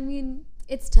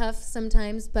 It's tough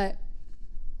sometimes, but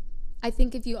I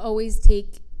think if you always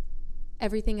take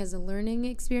everything as a learning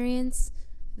experience,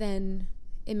 then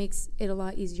it makes it a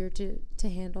lot easier to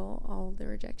handle all the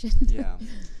rejection. Yeah.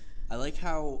 I like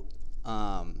how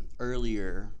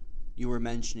earlier you were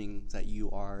mentioning that you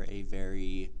are a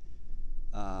very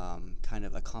kind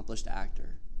of accomplished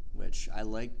actor, which I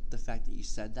like the fact that you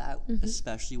said that,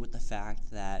 especially with the fact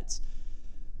that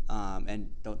and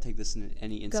don't take this in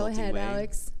any insulting way. Go ahead,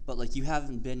 Alex. But like, you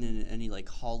haven't been in any like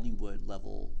Hollywood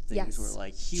level things where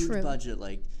like huge budget,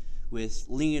 like with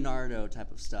Leonardo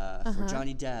type of stuff, or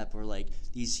Johnny Depp, or like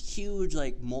these huge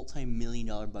like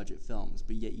multi-million-dollar budget films,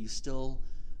 but yet you still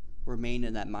remain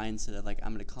in that mindset of like,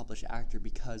 I'm an accomplished actor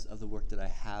because of the work that I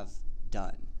have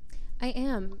done. I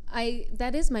am.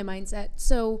 That is my mindset.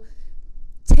 So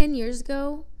 10 years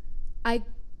ago,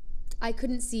 I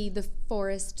couldn't see the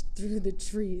forest through the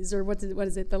trees, or what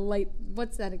is it? The light.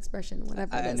 What's that expression?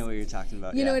 Whatever. I know what you're talking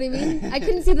about. You know what I mean? I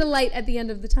couldn't see the light at the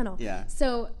end of the tunnel. Yeah.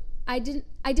 So I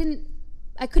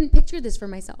couldn't picture this for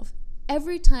myself.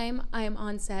 Every time I am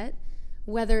on set,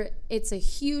 whether it's a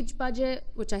huge budget,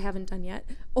 which I haven't done yet,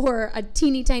 or a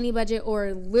teeny tiny budget,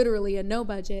 or literally a no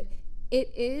budget,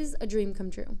 it is a dream come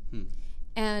true.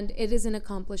 and it is an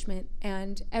accomplishment.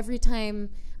 And every time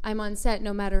I'm on set,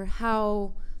 no matter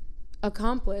how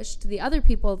accomplished the other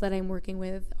people that I'm working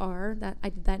with are, that I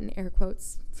did that in air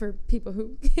quotes for people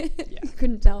who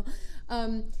couldn't tell,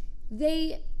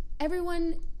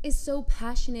 everyone is so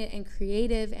passionate and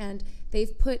creative, and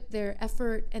they've put their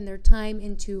effort and their time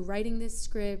into writing this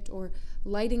script or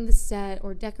lighting the set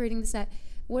or decorating the set,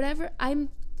 whatever.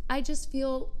 I just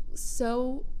feel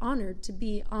so honored to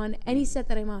be on any set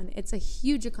that I'm on. It's a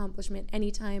huge accomplishment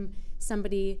anytime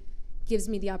somebody gives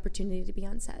me the opportunity to be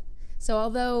on set. So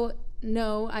although,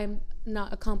 no, I'm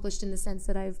not accomplished in the sense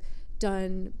that I've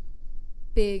done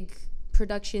big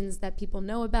productions that people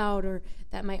know about or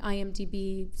that my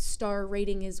IMDb star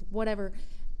rating is whatever,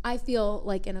 I feel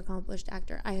like an accomplished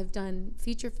actor. I have done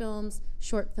feature films,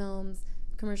 short films,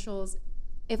 commercials.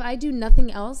 If I do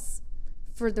nothing else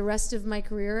for the rest of my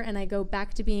career and I go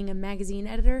back to being a magazine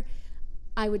editor,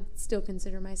 I would still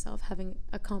consider myself having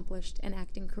accomplished an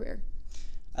acting career.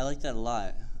 I like that a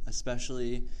lot,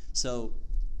 especially, so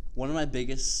one of my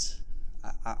biggest,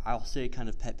 I'll say kind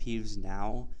of pet peeves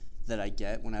now that I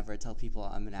get whenever I tell people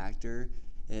I'm an actor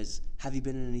is, have you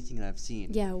been in anything that I've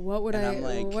seen? Yeah, what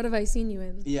have I seen you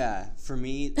in? Yeah, for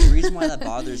me, the reason why that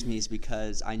bothers me is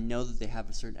because I know that they have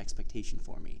a certain expectation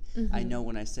for me. Mm-hmm. I know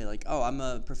when I say, like, oh, I'm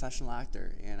a professional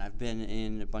actor, and I've been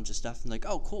in a bunch of stuff, and like,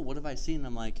 oh, cool, what have I seen? And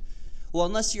I'm like, well,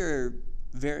 unless you're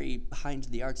very high into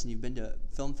the arts and you've been to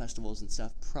film festivals and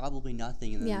stuff, probably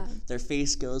nothing. And then their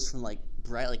face goes from, like,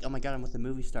 bright, like, oh, my God, I'm with a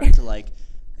movie star, to, like,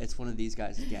 it's one of these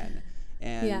guys again.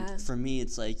 And for me,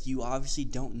 it's like, you obviously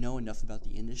don't know enough about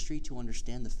the industry to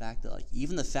understand the fact that, like,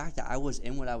 even the fact that I was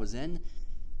in what I was in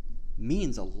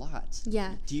means a lot.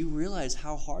 Yeah. Do you realize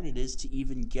how hard it is to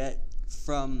even get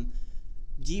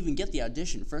the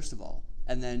audition, first of all,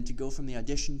 and then to go from the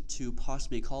audition to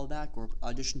possibly a callback or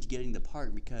audition to getting the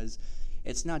part? Because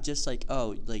it's not just like,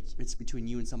 oh, like, it's between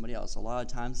you and somebody else. A lot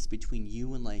of times it's between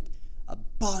you and, like, a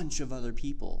bunch of other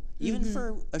people. Even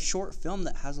for a short film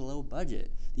that has a low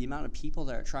budget, the amount of people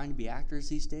that are trying to be actors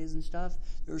these days and stuff,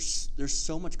 there's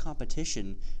so much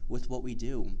competition with what we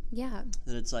do. Yeah.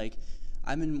 That it's like,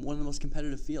 I'm in one of the most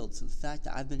competitive fields. So the fact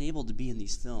that I've been able to be in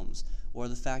these films, or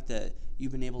the fact that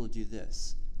you've been able to do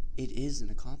this, it is an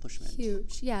accomplishment.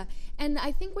 Huge, yeah. And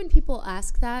I think when people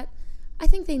ask that, I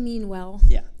think they mean well.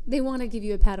 Yeah. They want to give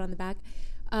you a pat on the back.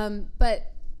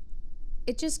 But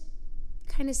it just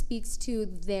kind of speaks to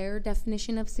their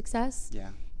definition of success.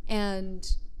 Yeah. And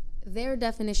their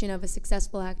definition of a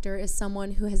successful actor is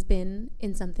someone who has been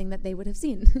in something that they would have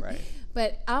seen. Right.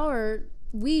 But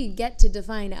we get to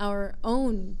define our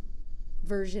own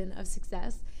version of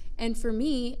success. And for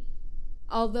me,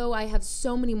 although I have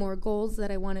so many more goals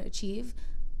that I want to achieve,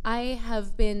 I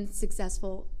have been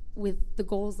successful with the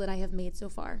goals that I have made so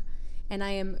far. And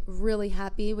I am really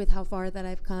happy with how far that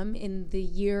I've come in the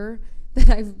year that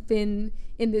I've been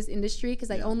in this industry, because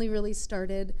I only really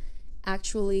started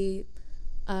actually,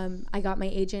 I got my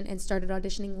agent and started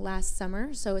auditioning last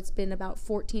summer, so it's been about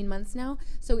 14 months now.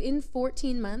 So in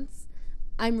 14 months,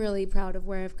 I'm really proud of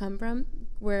where I've come from,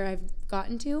 where I've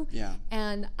gotten to,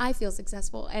 and I feel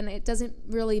successful. And it doesn't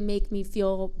really make me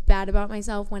feel bad about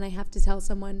myself when I have to tell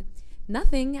someone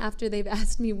nothing after they've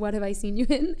asked me, what have I seen you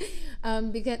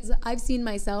in? Because I've seen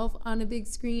myself on a big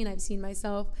screen, I've seen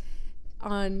myself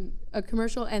on a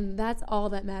commercial, and that's all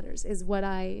that matters, is what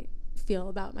I feel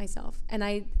about myself. And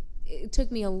it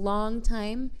took me a long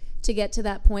time to get to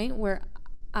that point where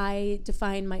I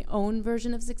define my own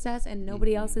version of success, and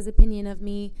nobody else's opinion of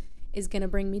me is going to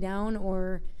bring me down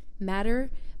or matter.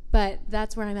 But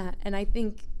that's where I'm at. And I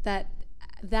think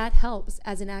that helps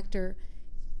as an actor,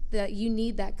 that you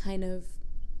need that kind of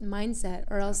mindset,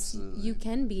 or else you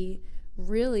can be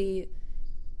really,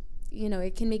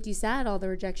 it can make you sad, all the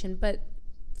rejection. But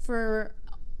for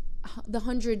the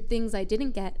 100 things I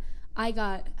didn't get, I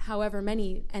got however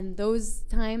many, and those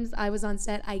times I was on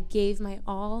set, I gave my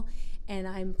all, and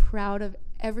I'm proud of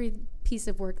every piece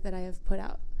of work that I have put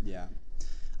out. Yeah.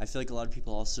 I feel like a lot of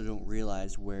people also don't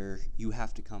realize where you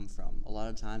have to come from. A lot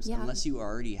of times, unless you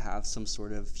already have some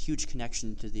sort of huge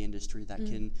connection to the industry that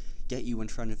can get you in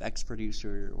front of X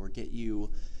producer or get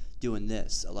you doing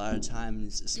this, a lot of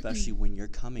times, especially when you're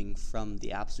coming from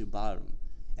the absolute bottom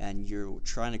and you're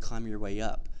trying to climb your way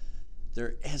up,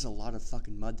 there is a lot of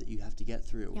fucking mud that you have to get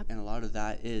through. And a lot of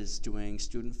that is doing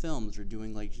student films or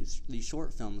doing, like, just these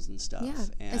short films and stuff.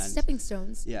 As stepping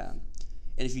stones. Yeah.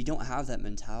 And if you don't have that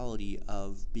mentality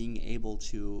of being able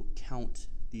to count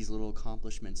these little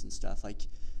accomplishments and stuff, like,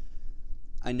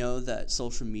 I know that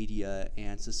social media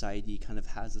and society kind of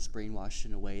has us brainwashed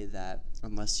in a way that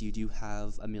unless you do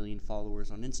have 1 million followers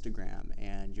on Instagram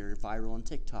and you're viral on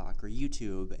TikTok or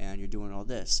YouTube and you're doing all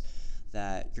this,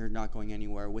 that you're not going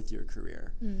anywhere with your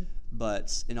career.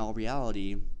 But in all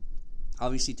reality,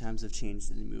 obviously times have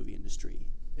changed in the movie industry.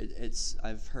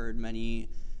 I've heard many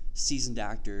seasoned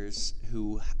actors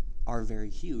who are very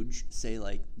huge say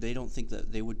like they don't think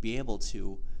that they would be able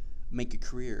to make a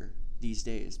career these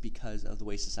days because of the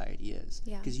way society is.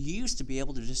 Yeah. Because you used to be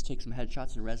able to just take some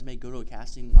headshots and a resume, go to a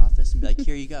casting office and be like,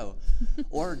 here you go.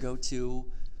 Or go to,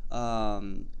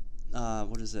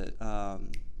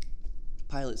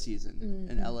 pilot season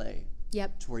in LA.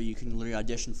 Yep. To where you can literally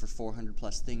audition for 400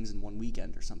 plus things in one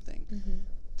weekend or something.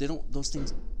 Those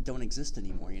things don't exist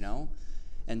anymore, you know?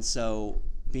 And so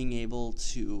being able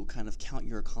to kind of count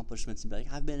your accomplishments and be like,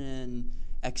 I've been in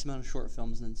X amount of short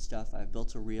films and stuff, I've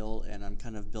built a reel, and I'm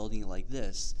kind of building it like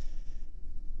this.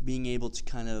 Being able to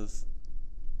kind of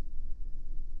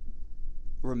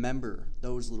remember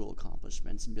those little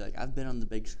accomplishments and be like, I've been on the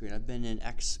big screen, I've been in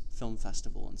X film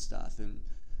festival and stuff, and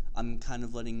I'm kind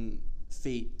of letting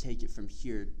fate take it from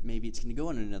here. Maybe it's going to go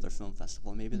on another film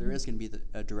festival. Maybe there is going to be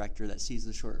a director that sees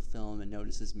the short film and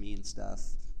notices me and stuff.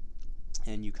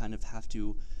 And you kind of have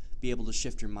to be able to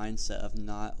shift your mindset of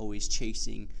not always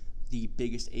chasing the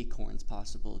biggest acorns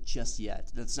possible just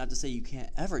yet. That's not to say you can't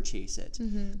ever chase it.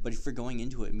 But if you're going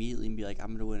into it immediately and be like, I'm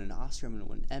going to win an Oscar, I'm going to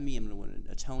win an Emmy, I'm going to win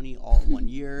a Tony all in 1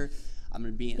 year, I'm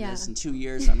going to be in this in 2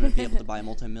 years, I'm going to be able to buy a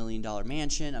multi-million-dollar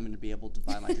mansion, I'm going to be able to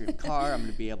buy my dream car, I'm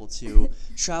going to be able to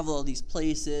travel all these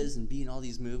places and be in all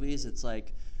these movies. It's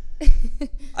like,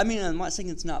 I mean, I'm not saying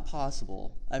it's not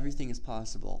possible. Everything is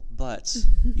possible, but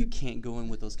you can't go in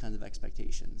with those kinds of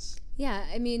expectations. Yeah,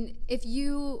 I mean,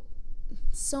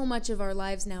 so much of our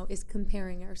lives now is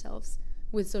comparing ourselves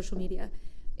with social media.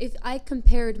 If I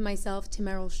compared myself to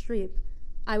Meryl Streep,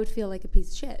 I would feel like a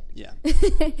piece of shit. Yeah.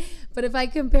 But if I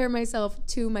compare myself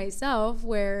to myself,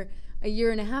 where a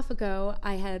year and a half ago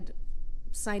I had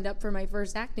signed up for my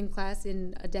first acting class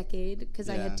in a decade because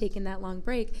I had taken that long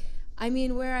break, I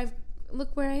mean,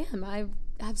 look where I am. I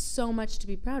have so much to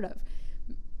be proud of.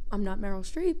 I'm not Meryl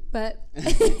Streep, but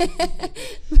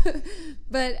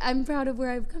but I'm proud of where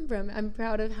I've come from. I'm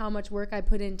proud of how much work I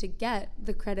put in to get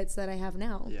the credits that I have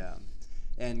now. Yeah.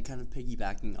 And kind of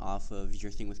piggybacking off of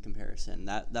your thing with comparison,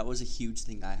 that was a huge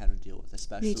thing I had to deal with,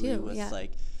 especially with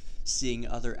like seeing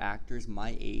other actors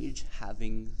my age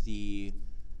having the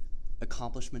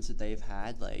accomplishments that they've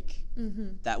had. Like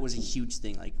that was a huge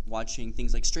thing, like watching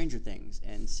things like Stranger Things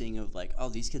and seeing of like, oh,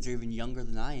 these kids are even younger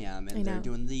than I am and they're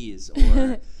doing these,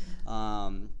 or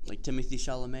like Timothée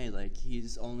Chalamet, like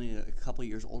he's only a couple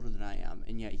years older than I am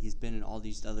and yet he's been in all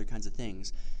these other kinds of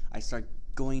things. I start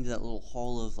going into that little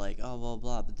hole of like, oh, blah,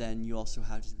 blah, but then you also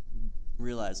have to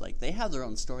realize like they have their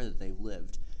own story that they've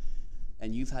lived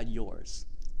and you've had yours.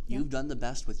 You've done the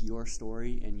best with your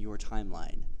story and your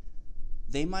timeline.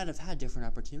 They might have had different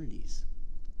opportunities.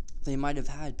 They might have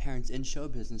had parents in show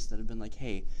business that have been like,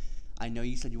 hey, I know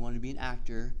you said you wanted to be an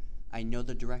actor. I know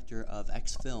the director of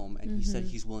X film, and he said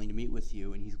he's willing to meet with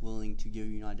you, and he's willing to give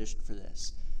you an audition for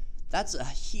this. That's a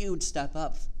huge step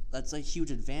up. That's a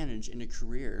huge advantage in a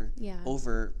career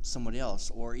over somebody else,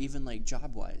 or even like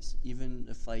job-wise. Even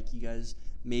if like you guys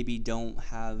maybe don't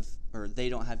have, or they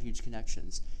don't have huge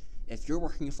connections. If you're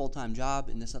working a full-time job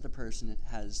and this other person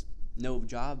has no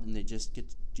job and they just get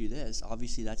to do this,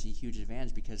 obviously that's a huge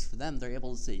advantage because for them they're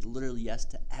able to say literally yes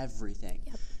to everything.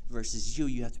 Versus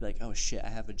you have to be like, oh shit, I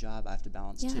have a job, I have to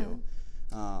balance too.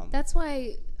 That's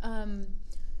why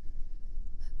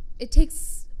it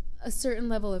takes a certain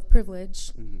level of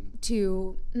privilege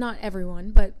to, not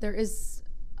everyone, but there is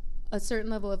a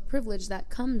certain level of privilege that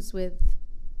comes with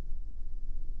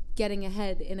getting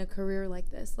ahead in a career like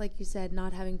this. Like you said,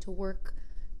 not having to work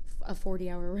a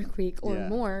 40-hour work week or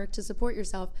more to support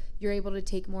yourself. You're able to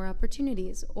take more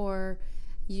opportunities, or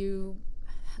you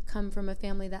come from a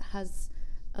family that has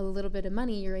a little bit of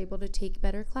money, you're able to take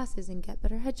better classes and get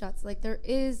better headshots. Like there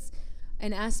is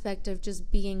an aspect of just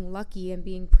being lucky and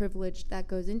being privileged that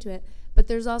goes into it, but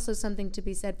there's also something to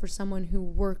be said for someone who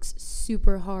works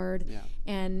super hard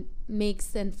and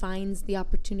makes and finds the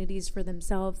opportunities for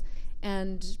themselves.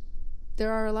 And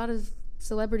there are a lot of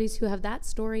celebrities who have that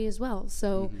story as well.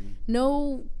 So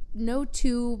no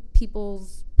two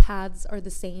people's paths are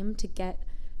the same to get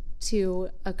to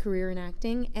a career in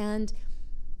acting, and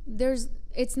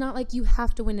it's not like you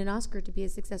have to win an Oscar to be a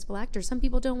successful actor. Some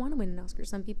people don't want to win an Oscar.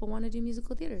 Some people want to do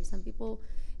musical theater. Some people,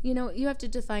 you know, you have to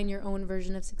define your own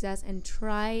version of success and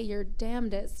try your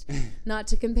damnedest not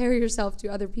to compare yourself to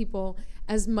other people,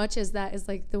 as much as that is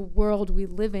like the world we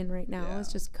live in right now.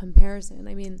 It's just comparison.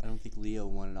 I mean, I don't think Leo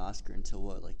won an Oscar until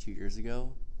what, like 2 years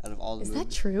ago? Out of all the is movies.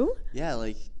 that true? Yeah,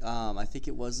 like I think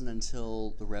it wasn't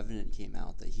until The Revenant came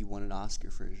out that he won an Oscar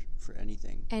for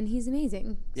anything. And he's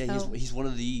amazing. Yeah, so he's one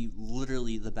of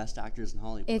literally the best actors in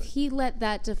Hollywood. if he let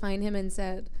that define him and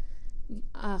said,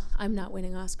 I'm not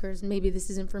winning Oscars, maybe this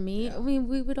isn't for me, I mean,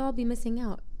 we would all be missing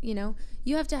out, you know?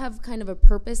 You have to have kind of a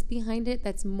purpose behind it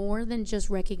that's more than just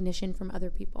recognition from other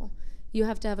people. You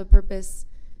have to have a purpose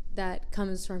that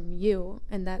comes from you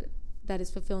and that is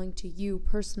fulfilling to you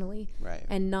personally, right?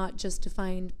 And not just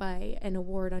defined by an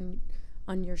award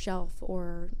on your shelf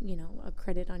or, you know, a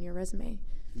credit on your resume.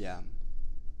 Yeah,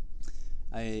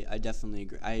 I definitely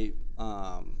agree. I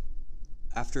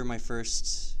after my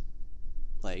first,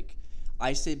 like,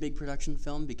 I say big production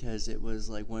film because it was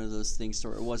like one of those things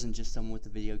where it wasn't just someone with a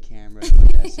video camera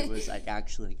and it was like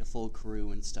actually like a full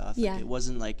crew and stuff. Yeah. Like, it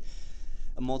wasn't like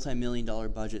a multi-million-dollar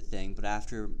budget thing, but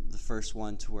after the first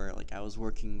one, to where like I was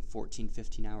working 14,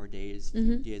 15-hour days,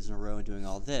 days in a row and doing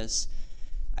all this,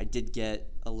 I did get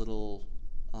a little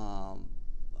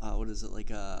what is it,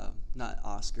 like not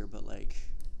Oscar, but like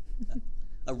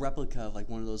a replica of like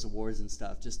one of those awards and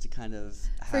stuff, just to kind of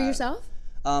for yourself.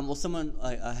 Well, someone,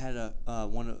 I had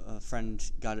a friend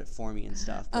got it for me and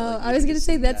stuff. But, like, I was gonna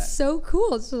say that's so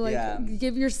cool to like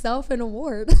give yourself an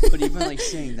award. But even like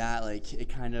seeing that, like, it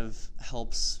kind of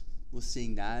helps with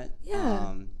seeing that.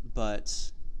 Yeah.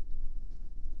 But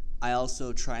I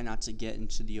also try not to get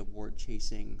into the award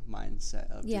chasing mindset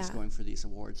of just going for these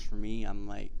awards. For me, I'm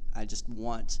like, I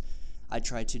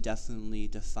try to definitely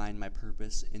define my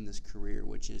purpose in this career,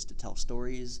 which is to tell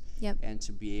stories and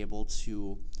to be able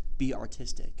to be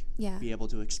artistic, be able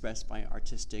to express my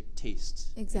artistic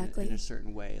taste in a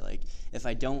certain way. Like, if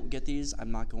I don't get these,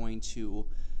 I'm not going to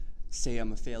say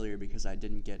I'm a failure because I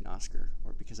didn't get an Oscar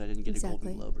or because I didn't get a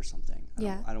Golden Globe or something.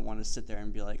 I don't want to sit there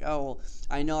and be like, oh, well,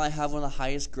 I know I have one of the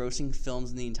highest grossing films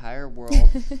in the entire world,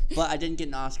 but I didn't get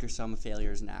an Oscar, so I'm a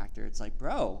failure as an actor. It's like,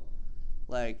 bro,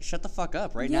 like, shut the fuck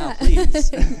up right now,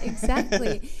 please.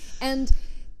 Exactly. And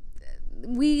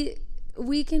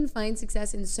we can find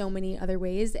success in so many other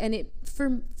ways, and it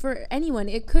for anyone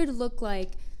it could look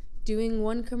like doing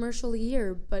one commercial a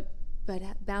year, but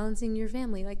balancing your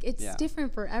family. Like, it's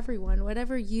different for everyone.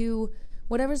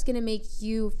 Whatever's going to make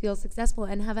you feel successful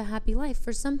and have a happy life.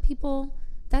 For some people,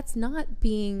 that's not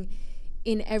being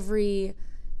in every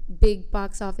big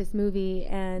box office movie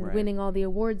and winning all the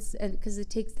awards, and because it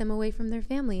takes them away from their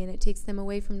family and it takes them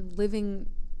away from living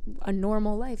a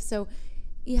normal life. So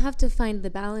you have to find the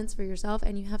balance for yourself,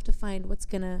 and you have to find what's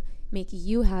going to make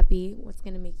you happy, what's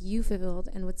going to make you fulfilled,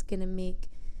 and what's going to make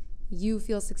you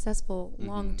feel successful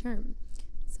long term.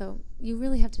 So you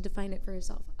really have to define it for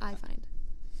yourself, I find.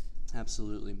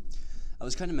 Absolutely. I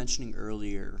was kind of mentioning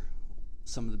earlier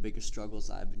some of the biggest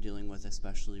struggles I've been dealing with,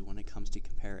 especially when it comes to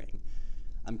comparing.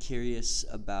 I'm curious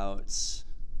about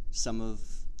some of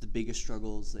the biggest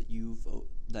struggles that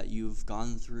you've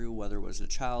gone through, whether it was a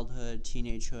childhood,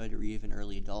 teenagehood, or even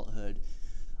early adulthood.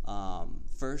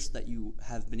 First, that you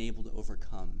have been able to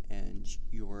overcome, and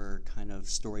your kind of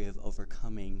story of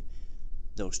overcoming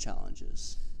those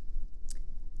challenges.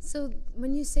 So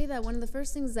when you say that, one of the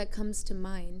first things that comes to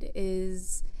mind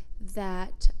is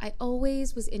that I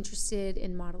always was interested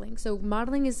in modeling. So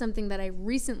modeling is something that I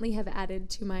recently have added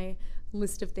to my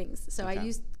list of things. So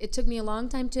it took me a long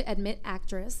time to admit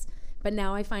actress, but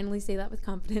now I finally say that with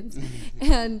confidence.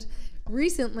 And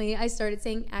recently I started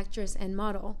saying actress and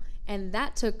model, and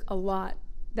that took a lot.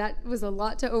 That was a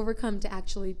lot to overcome, to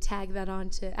actually tag that on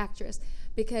to actress,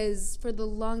 because for the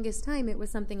longest time it was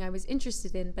something I was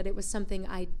interested in, but it was something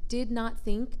I did not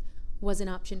think was an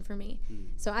option for me.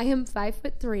 So I am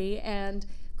 5'3", and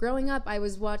growing up I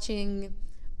was watching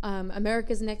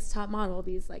America's Next Top Model,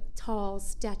 these like tall,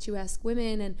 statuesque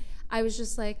women, and I was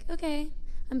just like, okay,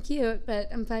 I'm cute, but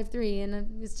I'm 5'3",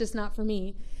 and it's just not for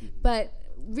me. But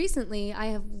recently I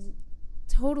have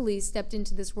totally stepped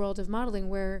into this world of modeling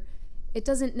where it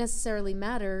doesn't necessarily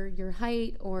matter your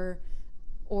height or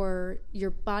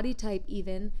your body type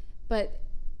even, but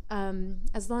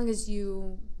as long as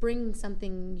you bring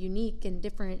something unique and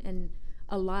different and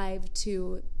alive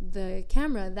to the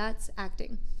camera, that's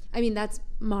acting. I mean, that's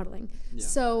modeling. Yeah.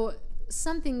 So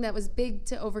something that was big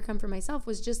to overcome for myself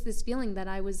was just this feeling that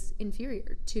I was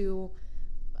inferior to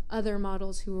other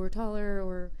models who were taller,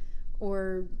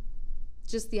 or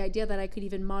just the idea that I could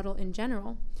even model in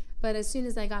general. But as soon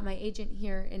as I got my agent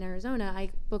here in Arizona,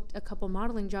 I booked a couple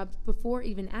modeling jobs before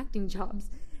even acting jobs.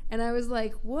 And I was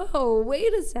like, whoa,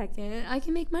 wait a second. I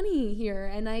can make money here.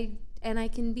 And I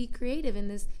can be creative in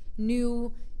this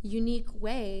new, unique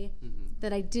way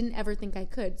that I didn't ever think I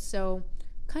could. So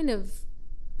kind of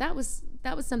that was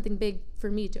something big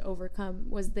for me to overcome,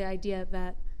 was the idea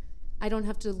that I don't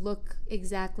have to look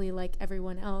exactly like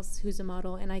everyone else who's a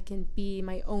model, and I can be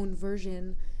my own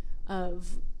version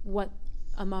of what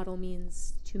a model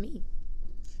means to me.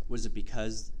 Was it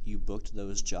because you booked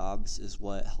those jobs is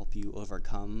what helped you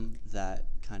overcome that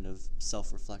kind of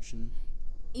self-reflection?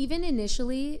 Even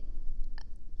initially,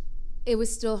 it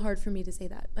was still hard for me to say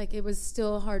that. Like, it was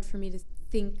still hard for me to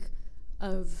think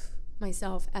of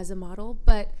myself as a model.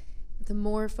 But the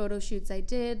more photo shoots I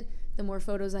did, the more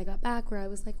photos I got back where I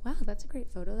was like, wow, that's a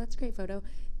great photo, that's a great photo.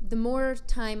 The more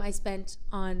time I spent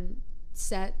on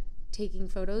set taking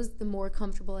photos, the more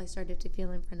comfortable I started to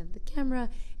feel in front of the camera,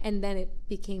 and then it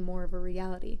became more of a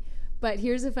reality. But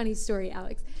here's a funny story,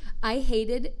 Alex. I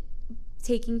hated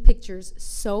taking pictures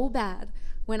so bad.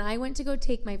 When I went to go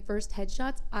take my first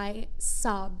headshots, I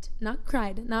sobbed, not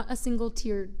cried, not a single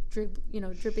tear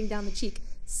dripping down the cheek,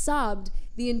 sobbed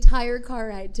the entire car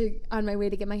ride on my way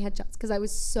to get my headshots, because I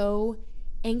was so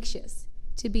anxious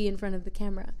to be in front of the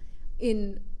camera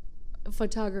in a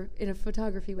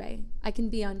photography way. I can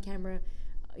be on camera,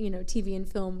 TV and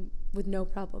film with no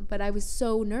problem, but I was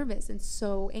so nervous and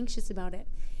so anxious about it.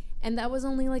 And that was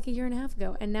only like a year and a half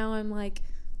ago, and now I'm like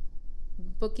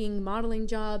booking modeling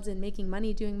jobs and making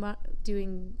money doing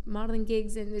modeling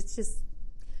gigs, and it's just,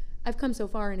 I've come so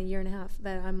far in a year and a half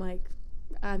that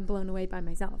I'm blown away by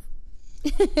myself.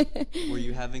 Were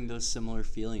you having those similar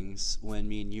feelings when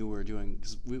me and you were doing?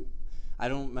 Cause I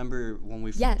don't remember when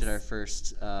we did our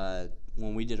first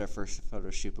photo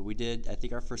shoot, but we did. I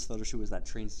think our first photo shoot was that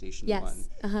train station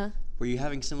one. Were you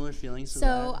having similar feelings?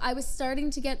 So I was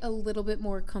starting to get a little bit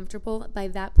more comfortable by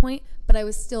that point, but I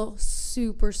was still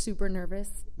super, super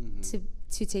nervous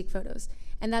to take photos,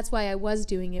 and that's why I was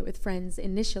doing it with friends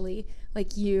initially,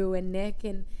 like you and Nick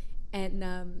and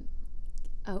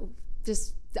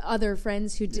just the other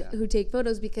friends who take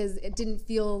photos, because it didn't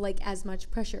feel like as much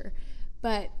pressure.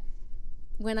 But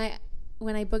when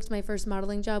I booked my first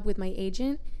modeling job with my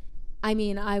agent, I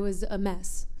mean, I was a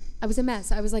mess. I was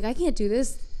like, I can't do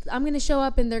this. I'm going to show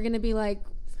up and they're going to be like,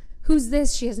 who's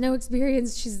this? She has no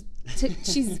experience. She's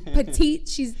petite.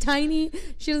 She's tiny.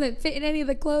 She doesn't fit in any of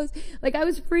the clothes. Like, I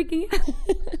was freaking out.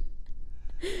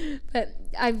 But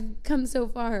I've come so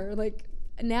far. Like,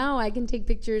 now I can take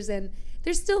pictures, and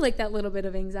there's still like that little bit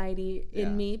of anxiety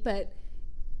in me, but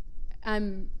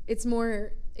it's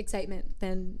more excitement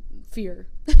than fear.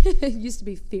 It used to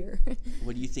be fear.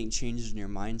 What do you think changed in your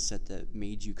mindset that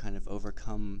made you kind of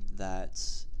overcome that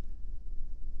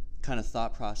kind of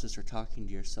thought process or talking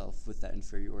to yourself with that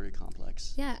inferiority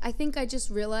complex? Yeah, I think I just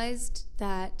realized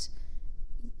that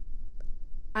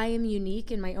I am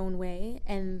unique in my own way,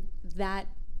 and that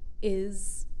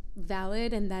is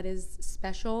valid, and that is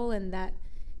special, and that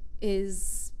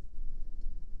is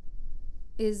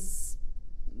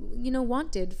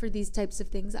wanted for these types of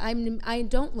things. I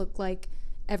don't look like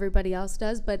everybody else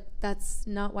does, but that's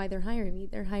not why they're hiring me.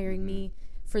 They're hiring me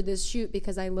for this shoot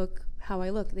because I look how I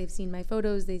look. They've seen my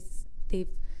photos. They've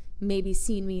maybe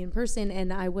seen me in person,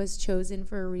 and I was chosen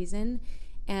for a reason.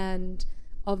 And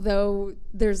although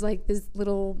there's like this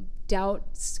little doubt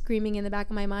screaming in the back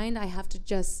of my mind, I have to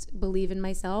just believe in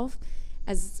myself,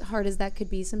 as hard as that could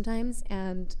be sometimes,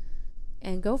 and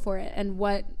go for it. And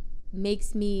what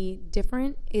makes me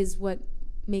different is what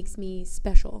makes me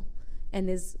special, and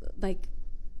is like,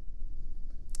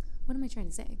 what am I trying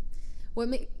to say?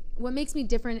 What makes me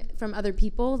different from other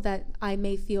people that I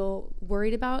may feel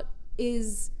worried about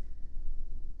is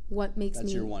what makes me.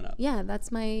 That's your one up. Yeah,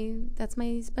 that's my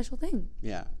special thing.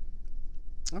 Yeah.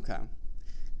 Okay.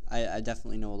 I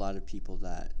definitely know a lot of people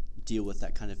that deal with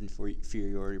that kind of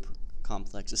inferiority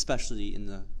complex, especially in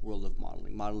the world of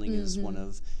modeling. Modeling is one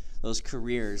of those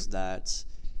careers that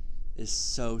is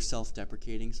so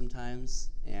self-deprecating sometimes,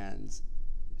 and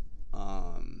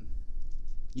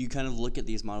you kind of look at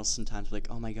these models sometimes like,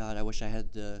 oh my god, I wish I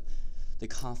had the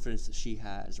confidence that she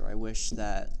has, or I wish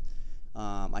that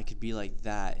I could be like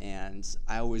that. And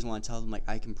I always want to tell them, like,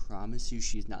 I can promise you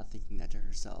she's not thinking that to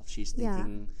herself. She's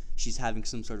thinking she's having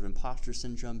some sort of imposter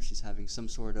syndrome. She's having some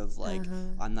sort of like,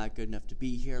 I'm not good enough to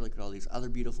be here. Look at all these other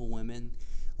beautiful women.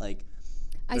 Like,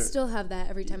 I still have that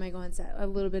every time I go on set, a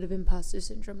little bit of imposter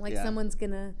syndrome. Like, someone's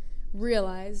gonna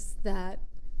realize that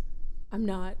I'm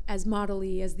not as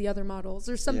model-y as the other models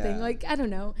or something. Like, I don't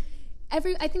know. I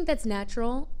think that's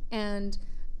natural, and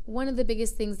one of the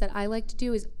biggest things that I like to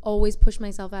do is always push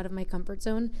myself out of my comfort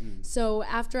zone. So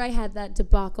after I had that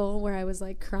debacle where I was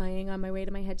like crying on my way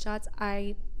to my headshots,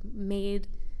 I made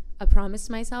a promise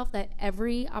to myself that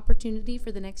every opportunity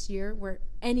for the next year where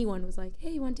anyone was like,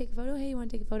 hey, you want to take a photo? Hey, you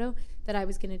want to take a photo? That I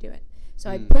was going to do it. So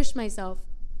I pushed myself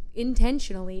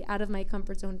intentionally out of my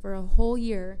comfort zone for a whole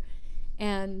year.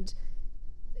 And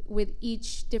with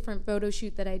each different photo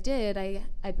shoot that I did,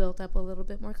 I built up a little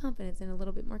bit more confidence and a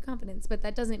little bit more confidence. But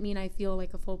that doesn't mean I feel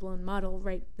like a full-blown model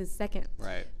right this second.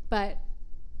 Right. But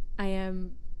I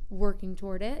am working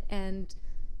toward it, and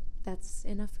that's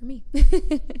enough for me.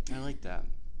 I like that.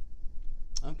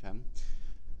 Okay.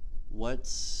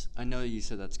 I know you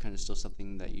said that's kind of still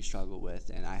something that you struggle with,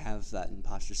 and I have that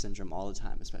imposter syndrome all the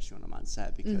time, especially when I'm on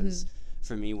set, because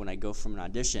for me, when I go from an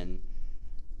audition,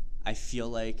 I feel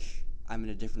like I'm in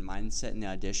a different mindset in the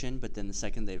audition, but then the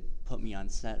second they put me on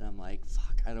set, I'm like,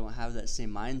 fuck, I don't have that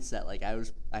same mindset. Like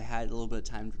I had a little bit of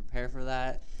time to prepare for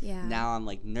that. Yeah. Now I'm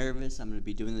like nervous. I'm going to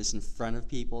be doing this in front of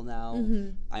people now.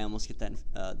 I almost get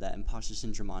that imposter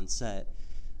syndrome on set.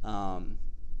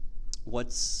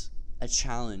 What's a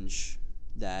challenge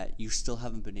that you still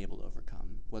haven't been able to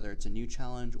overcome, whether it's a new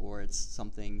challenge or it's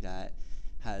something that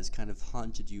has kind of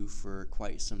haunted you for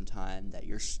quite some time that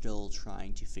you're still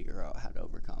trying to figure out how to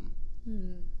overcome?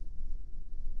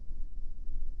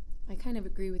 I kind of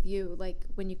agree with you. Like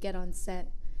when you get on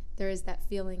set, there is that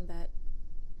feeling that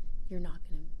you're not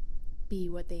going to be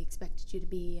what they expected you to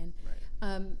be.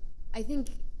 And I think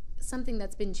something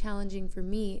that's been challenging for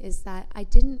me is that I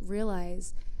didn't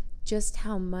realize just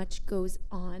how much goes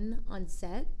on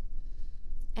set.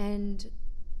 And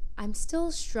I'm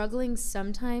still struggling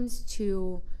sometimes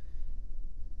to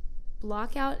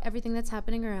block out everything that's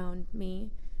happening around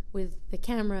me with the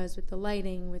cameras, with the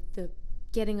lighting, with the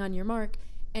getting on your mark,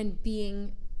 and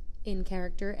being in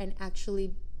character and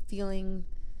actually feeling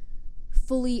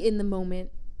fully in the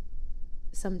moment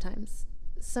sometimes.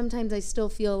 Sometimes I still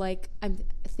feel like I'm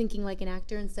thinking like an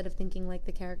actor instead of thinking like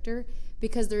the character,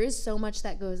 because there is so much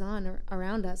that goes on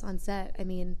around us on set. I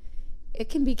mean, it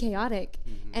can be chaotic.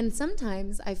 And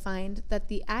sometimes I find that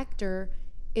the actor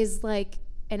is like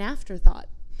an afterthought.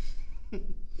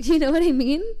 You know what I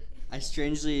mean? I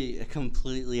strangely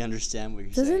completely understand what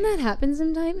you're saying. Doesn't that happen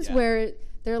sometimes? Yeah. Where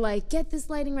they're like, get this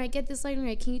lighting right, get this lighting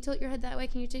right. Can you tilt your head that way?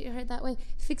 Can you tilt your head that way?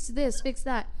 Fix this, fix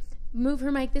that. Move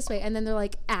her mic this way. And then they're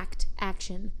like,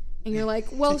 action. And you're like,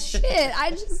 well, shit,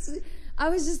 I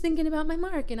was just thinking about my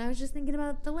mark, and I was just thinking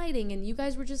about the lighting, and you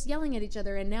guys were just yelling at each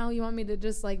other, and now you want me to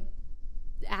just like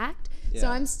act? Yeah. So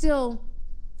I'm still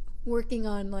working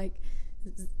on like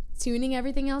tuning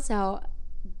everything else out,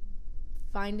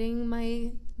 finding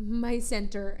my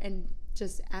center, and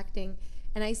just acting.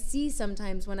 And I see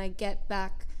sometimes when I get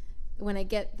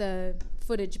the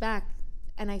footage back,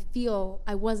 and I feel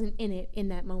I wasn't in it in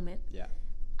that moment. Yeah.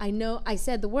 I know I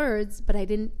said the words, but I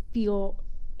didn't feel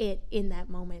it in that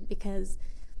moment because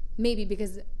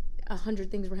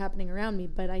 100 things were happening around me,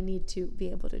 but I need to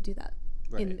be able to do that.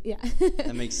 Right.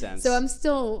 That makes sense.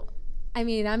 So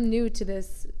I'm new to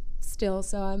this still,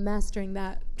 so I'm mastering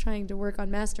that, trying to work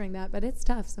on mastering that, but it's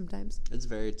tough sometimes. It's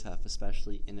very tough,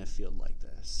 especially in a field like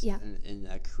this. Yeah. In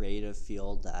a creative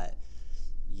field that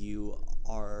you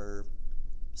are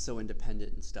so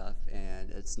independent and stuff, and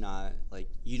it's not like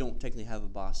you don't technically have a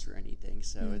boss or anything,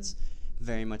 so it's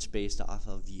very much based off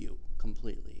of you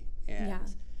completely. And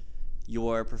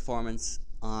your performance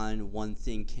on one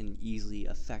thing can easily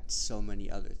affect so many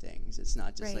other things. It's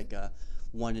not just like a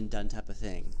one and done type of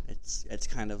thing. It's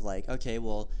kind of like, okay,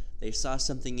 well, they saw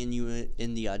something in you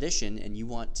in the audition, and you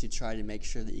want to try to make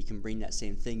sure that you can bring that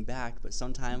same thing back, but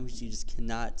sometimes you just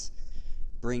cannot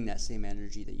bring that same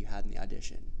energy that you had in the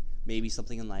audition. Maybe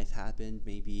something in life happened.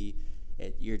 Maybe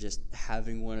you're just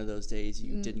having one of those days.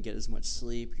 You didn't get as much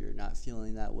sleep. You're not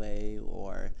feeling that way,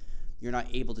 or you're not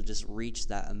able to just reach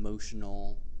that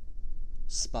emotional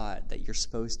spot that you're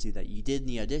supposed to, that you did in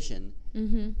the audition.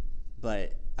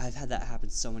 But I've had that happen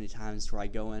so many times where I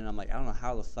go in and I'm like, I don't know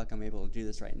how the fuck I'm able to do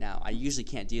this right now. I usually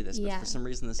can't do this, but for some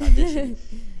reason this audition.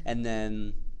 And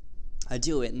then I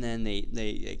do it, and then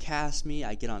they cast me.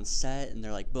 I get on set, and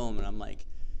they're like, boom, and I'm like,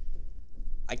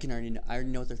 I already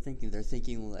know what they're thinking. They're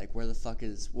thinking like, where the fuck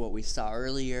is what we saw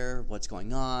earlier? What's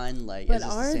going on? Like, but is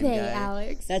this are the same they, guy?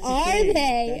 Alex? That's are the thing.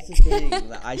 they? That's the thing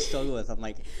that I struggle with. I'm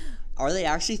like, are they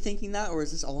actually thinking that, or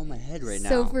is this all in my head right now?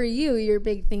 So for you, your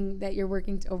big thing that you're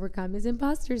working to overcome is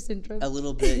imposter syndrome. A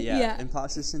little bit, yeah.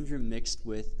 Imposter syndrome mixed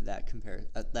with that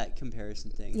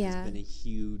comparison thing has been a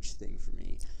huge thing for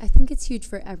me. I think it's huge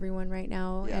for everyone right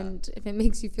now, and if it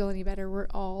makes you feel any better, we're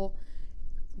all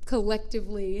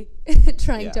collectively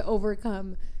trying to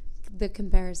overcome the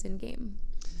comparison game.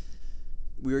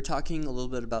 we were talking a little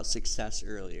bit about success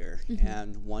earlier,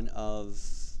 and one of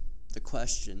the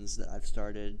questions that I've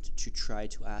started to try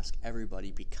to ask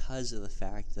everybody, because of the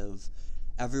fact of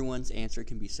everyone's answer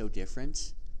can be so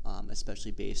different,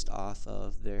 especially based off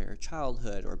of their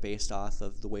childhood or based off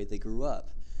of the way they grew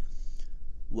up.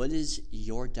 What is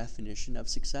your definition of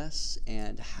success,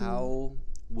 and how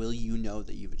will you know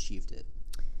that you've achieved it?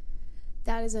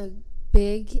 That is a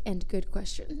big and good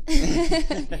question.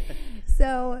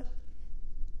 So,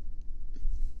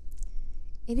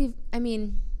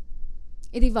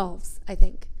 it evolves, I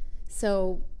think.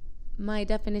 So, my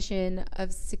definition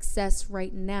of success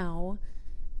right now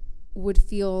would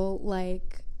feel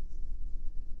like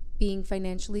being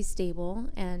financially stable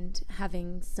and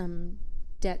having some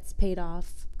debts paid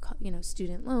off,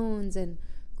 student loans and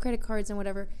credit cards and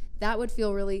whatever. That would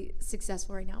feel really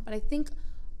successful right now. But I think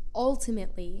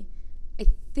ultimately,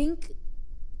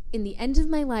 in the end of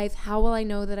my life, how will I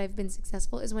know that I've been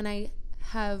successful is when I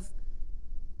have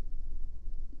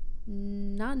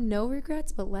not no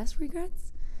regrets, but less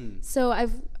regrets. So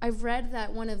I've read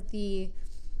that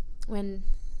when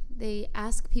they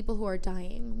ask people who are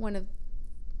dying, one of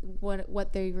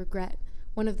what they regret,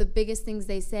 one of the biggest things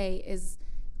they say is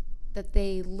that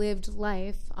they lived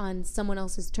life on someone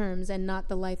else's terms and not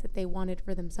the life that they wanted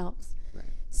for themselves. Right.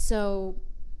 So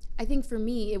I think for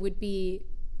me, it would be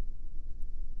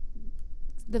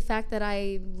the fact that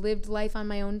I lived life on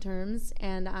my own terms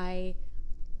and I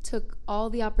took all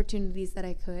the opportunities that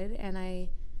I could and I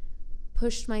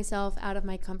pushed myself out of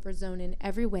my comfort zone in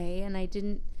every way, and I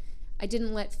didn't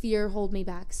let fear hold me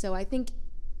back. So I think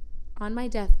on my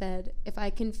deathbed, if I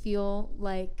can feel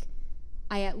like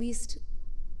I at least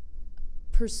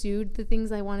pursued the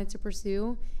things I wanted to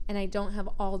pursue and I don't have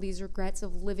all these regrets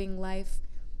of living life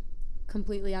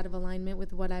completely out of alignment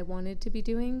with what I wanted to be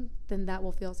doing, then that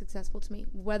will feel successful to me,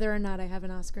 whether or not I have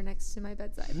an Oscar next to my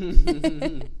bedside.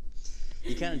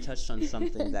 You kind of touched on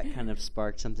something that kind of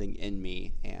sparked something in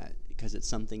me, and because it's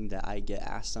something that I get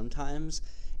asked sometimes,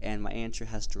 and my answer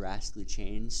has drastically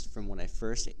changed from when I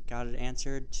first got it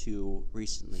answered to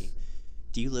recently.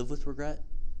 Do you live with regret?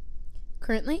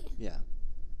 Currently? Yeah.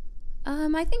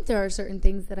 I think there are certain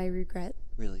things that I regret.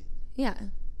 Really? Yeah.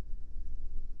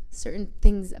 Certain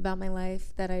things about my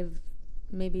life that I've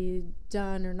maybe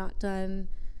done or not done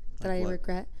that Like I what?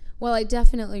 regret. Well, I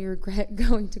definitely regret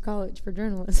going to college for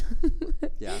journalism.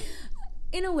 Yeah.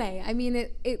 In a way. I mean,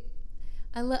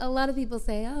 a lot of people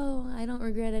say, oh, I don't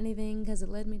regret anything because it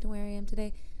led me to where I am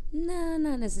today. No,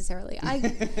 not necessarily. I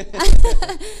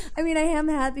mean, I am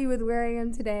happy with where I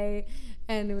am today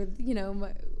and with,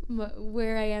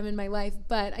 where I am in my life,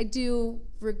 but I do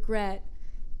regret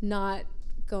not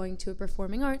going to a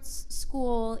performing arts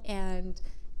school and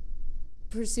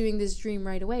pursuing this dream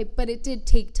right away. But it did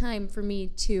take time for me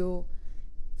to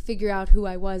figure out who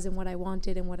I was and what I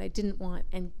wanted and what I didn't want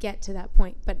and get to that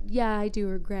point. But yeah, I do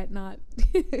regret not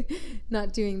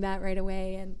not doing that right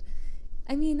away. And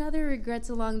I mean, other regrets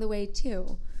along the way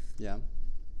too. Yeah.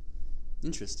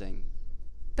 Interesting.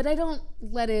 But I don't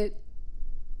let it,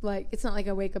 it's not like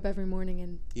I wake up every morning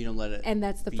and You don't let it and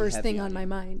that's the be first heavy thing on you. my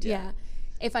mind. Yeah. Yeah.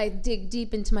 If I dig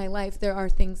deep into my life, there are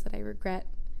things that I regret.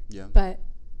 Yeah. But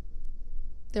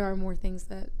there are more things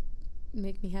that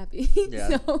make me happy.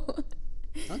 Yeah.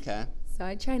 Okay. So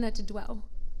I try not to dwell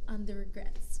on the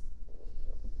regrets.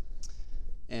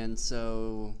 And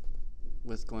so,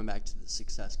 with going back to the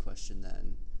success question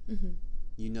then,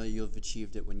 you've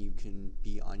achieved it when you can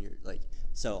be on your,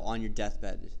 on your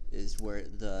deathbed is where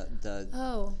the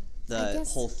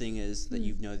whole thing is that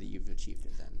you know that you've achieved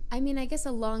it then. I mean, I guess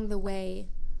along the way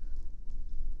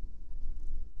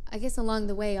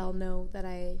I'll know that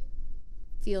I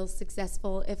feel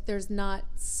successful if there's not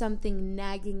something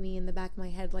nagging me in the back of my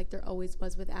head like there always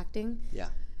was with acting. Yeah.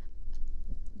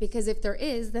 Because if there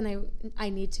is, then I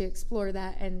need to explore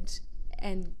that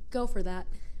and go for that.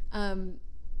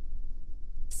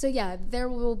 So yeah, there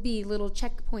will be little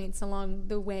checkpoints along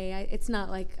the way. It's not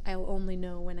like I'll only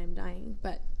know when I'm dying,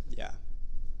 but yeah,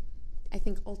 I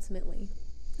think ultimately.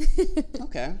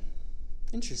 Okay.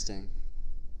 Interesting.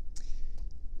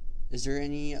 Is there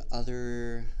any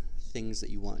other things that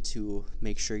you want to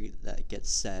make sure that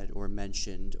gets said or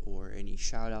mentioned, or any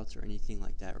shout outs or anything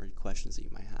like that, or any questions that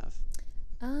you might have?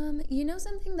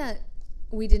 Something that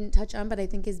we didn't touch on but I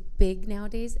think is big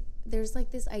nowadays, there's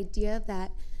this idea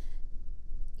that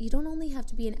you don't only have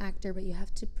to be an actor, but you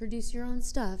have to produce your own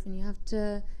stuff and you have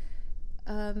to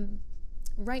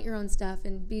write your own stuff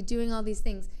and be doing all these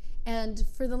things. And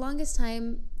for the longest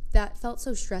time, that felt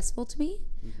so stressful to me.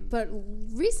 But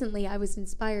recently, I was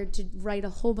inspired to write a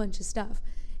whole bunch of stuff.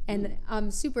 And I'm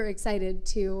super excited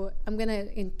I'm going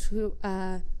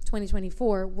to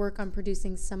 2024, work on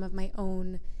producing some of my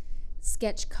own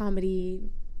sketch comedy,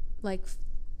 like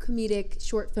comedic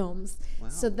short films. Wow.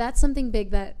 So that's something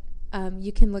big that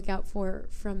you can look out for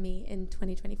from me in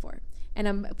 2024. And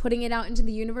I'm putting it out into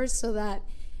the universe so that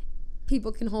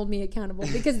people can hold me accountable,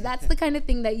 because that's the kind of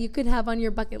thing that you could have on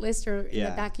your bucket list or in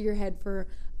the back of your head for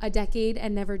a decade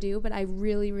and never do. But I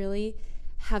really, really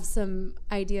have some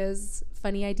ideas,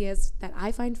 funny ideas that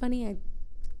I find funny. I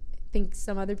think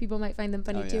some other people might find them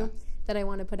funny too, that I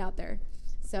want to put out there.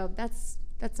 So that's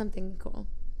something cool.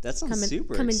 That sounds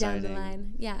super coming exciting. Down the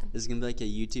line. Yeah. Is it gonna be like a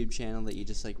YouTube channel that you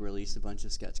just like release a bunch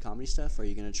of sketch comedy stuff, or are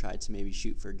you gonna try to maybe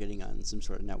shoot for getting on some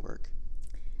sort of network?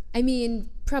 I mean,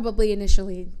 probably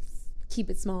initially keep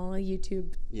it small, a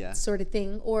YouTube sort of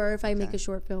thing, or if I make a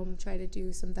short film, try to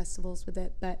do some festivals with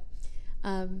it. But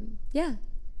yeah,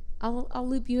 I'll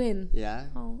loop you in. Yeah,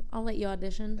 I'll let you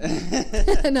audition.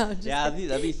 No,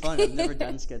 that'd be fun. I've never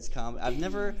done sketch comedy.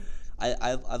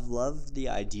 I've loved the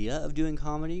idea of doing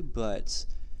comedy, but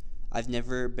I've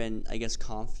never been, I guess,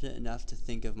 confident enough to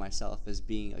think of myself as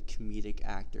being a comedic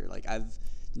actor. Like, I've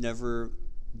never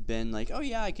been like, oh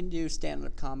yeah, I can do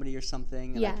stand-up comedy or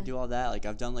something, and I can do all that. Like,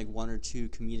 I've done like 1 or 2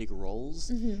 comedic roles,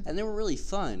 and they were really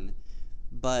fun,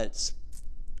 but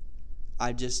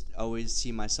I just always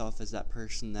see myself as that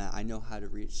person that I know how to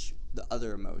reach the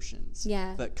other emotions.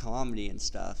 Yeah. But comedy and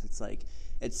stuff, it's like,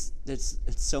 it's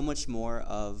so much more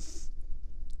of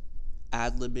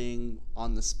ad-libbing,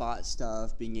 on the spot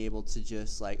stuff, being able to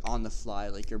just like on the fly,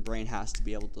 like your brain has to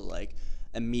be able to like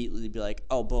immediately be like,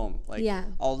 oh, boom, like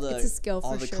all the it's a skill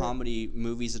all for the sure. Comedy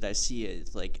movies that I see,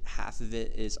 it's like half of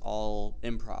it is all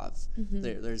improv.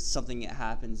 There's something that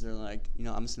happens, they're like, you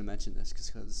know, I'm just gonna mention this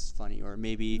because it's funny, or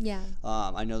maybe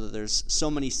I know that there's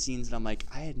so many scenes that I'm like,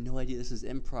 I had no idea this was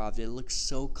improv. It looks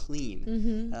so clean,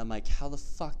 and I'm like, how the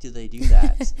fuck did they do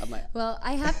that? I'm like, well,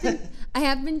 I have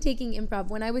been taking improv.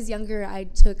 When I was younger, I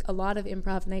took a lot of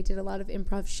improv, and I did a lot of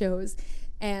improv shows.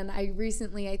 And I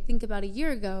recently, I think about a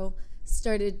year ago,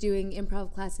 started doing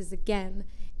improv classes again.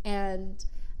 And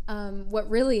what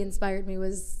really inspired me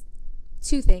was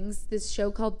 2 things. This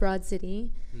show called Broad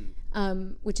City,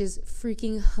 which is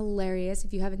freaking hilarious.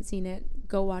 If you haven't seen it,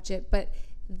 go watch it. But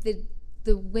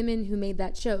the women who made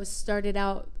that show started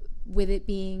out with it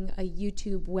being a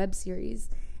YouTube web series.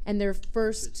 And their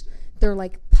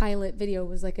like pilot video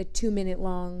was like a 2-minute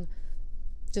long,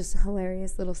 just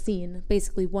hilarious little scene,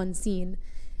 basically one scene.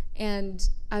 And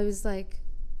I was like,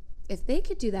 if they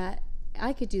could do that,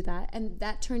 I could do that. And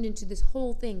that turned into this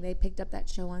whole thing. They picked up that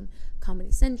show on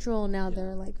Comedy Central. Now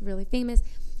they're like really famous.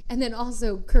 And then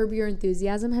also Curb Your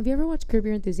Enthusiasm. Have you ever watched Curb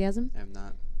Your Enthusiasm? I have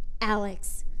not.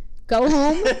 Alex, go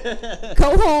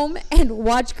home and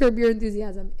watch Curb Your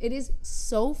Enthusiasm. It is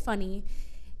so funny.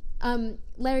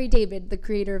 Larry David, the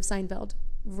creator of Seinfeld,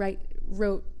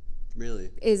 wrote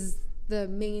is the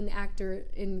main actor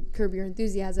in Curb Your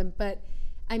Enthusiasm. But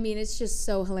I mean, it's just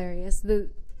so hilarious.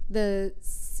 The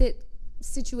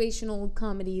situational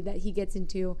comedy that he gets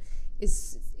into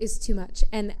is too much.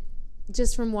 And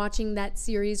just from watching that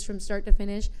series from start to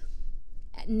finish,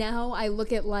 now I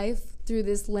look at life through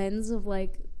this lens of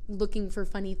like looking for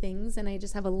funny things, and I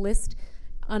just have a list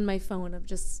on my phone of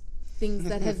just things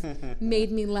that have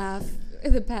made me laugh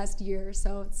the past year.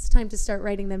 So it's time to start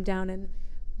writing them down and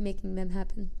making them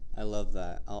happen. I love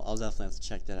that. I'll definitely have to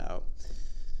check that out.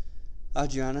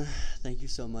 Adrianna, thank you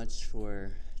so much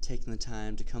for taking the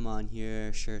time to come on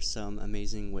here, share some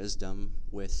amazing wisdom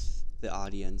with the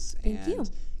audience, and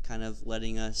kind of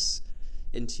letting us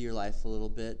into your life a little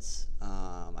bit.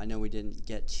 I know we didn't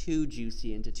get too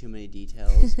juicy into too many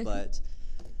details, but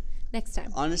next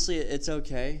time. Honestly, it's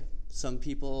okay. Some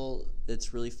people,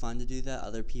 it's really fun to do that.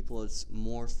 Other people, it's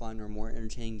more fun or more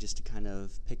entertaining just to kind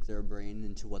of pick their brain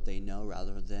into what they know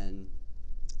rather than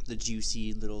the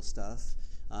juicy little stuff,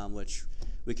 which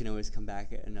we can always come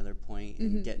back at another point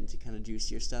and get into kind of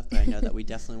juicier stuff. But I know that we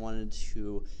definitely wanted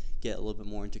to get a little bit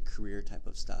more into career type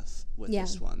of stuff with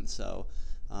this one. So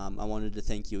I wanted to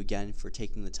thank you again for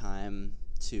taking the time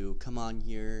to come on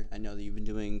here. I know that you've been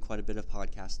doing quite a bit of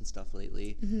podcasts and stuff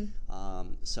lately.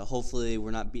 So hopefully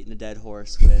we're not beating a dead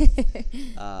horse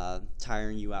with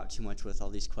tiring you out too much with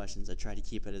all these questions. I try to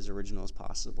keep it as original as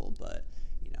possible, but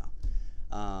you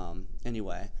know.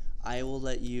 Anyway, I will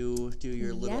let you do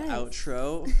your little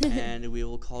outro, and we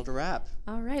will call it a wrap.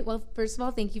 All right. Well, first of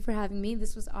all, thank you for having me.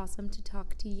 This was awesome to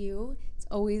talk to you. It's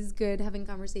always good having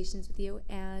conversations with you.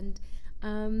 And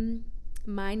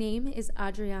my name is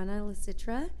Adrianna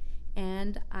Licitra,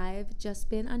 and I've just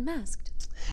been unmasked.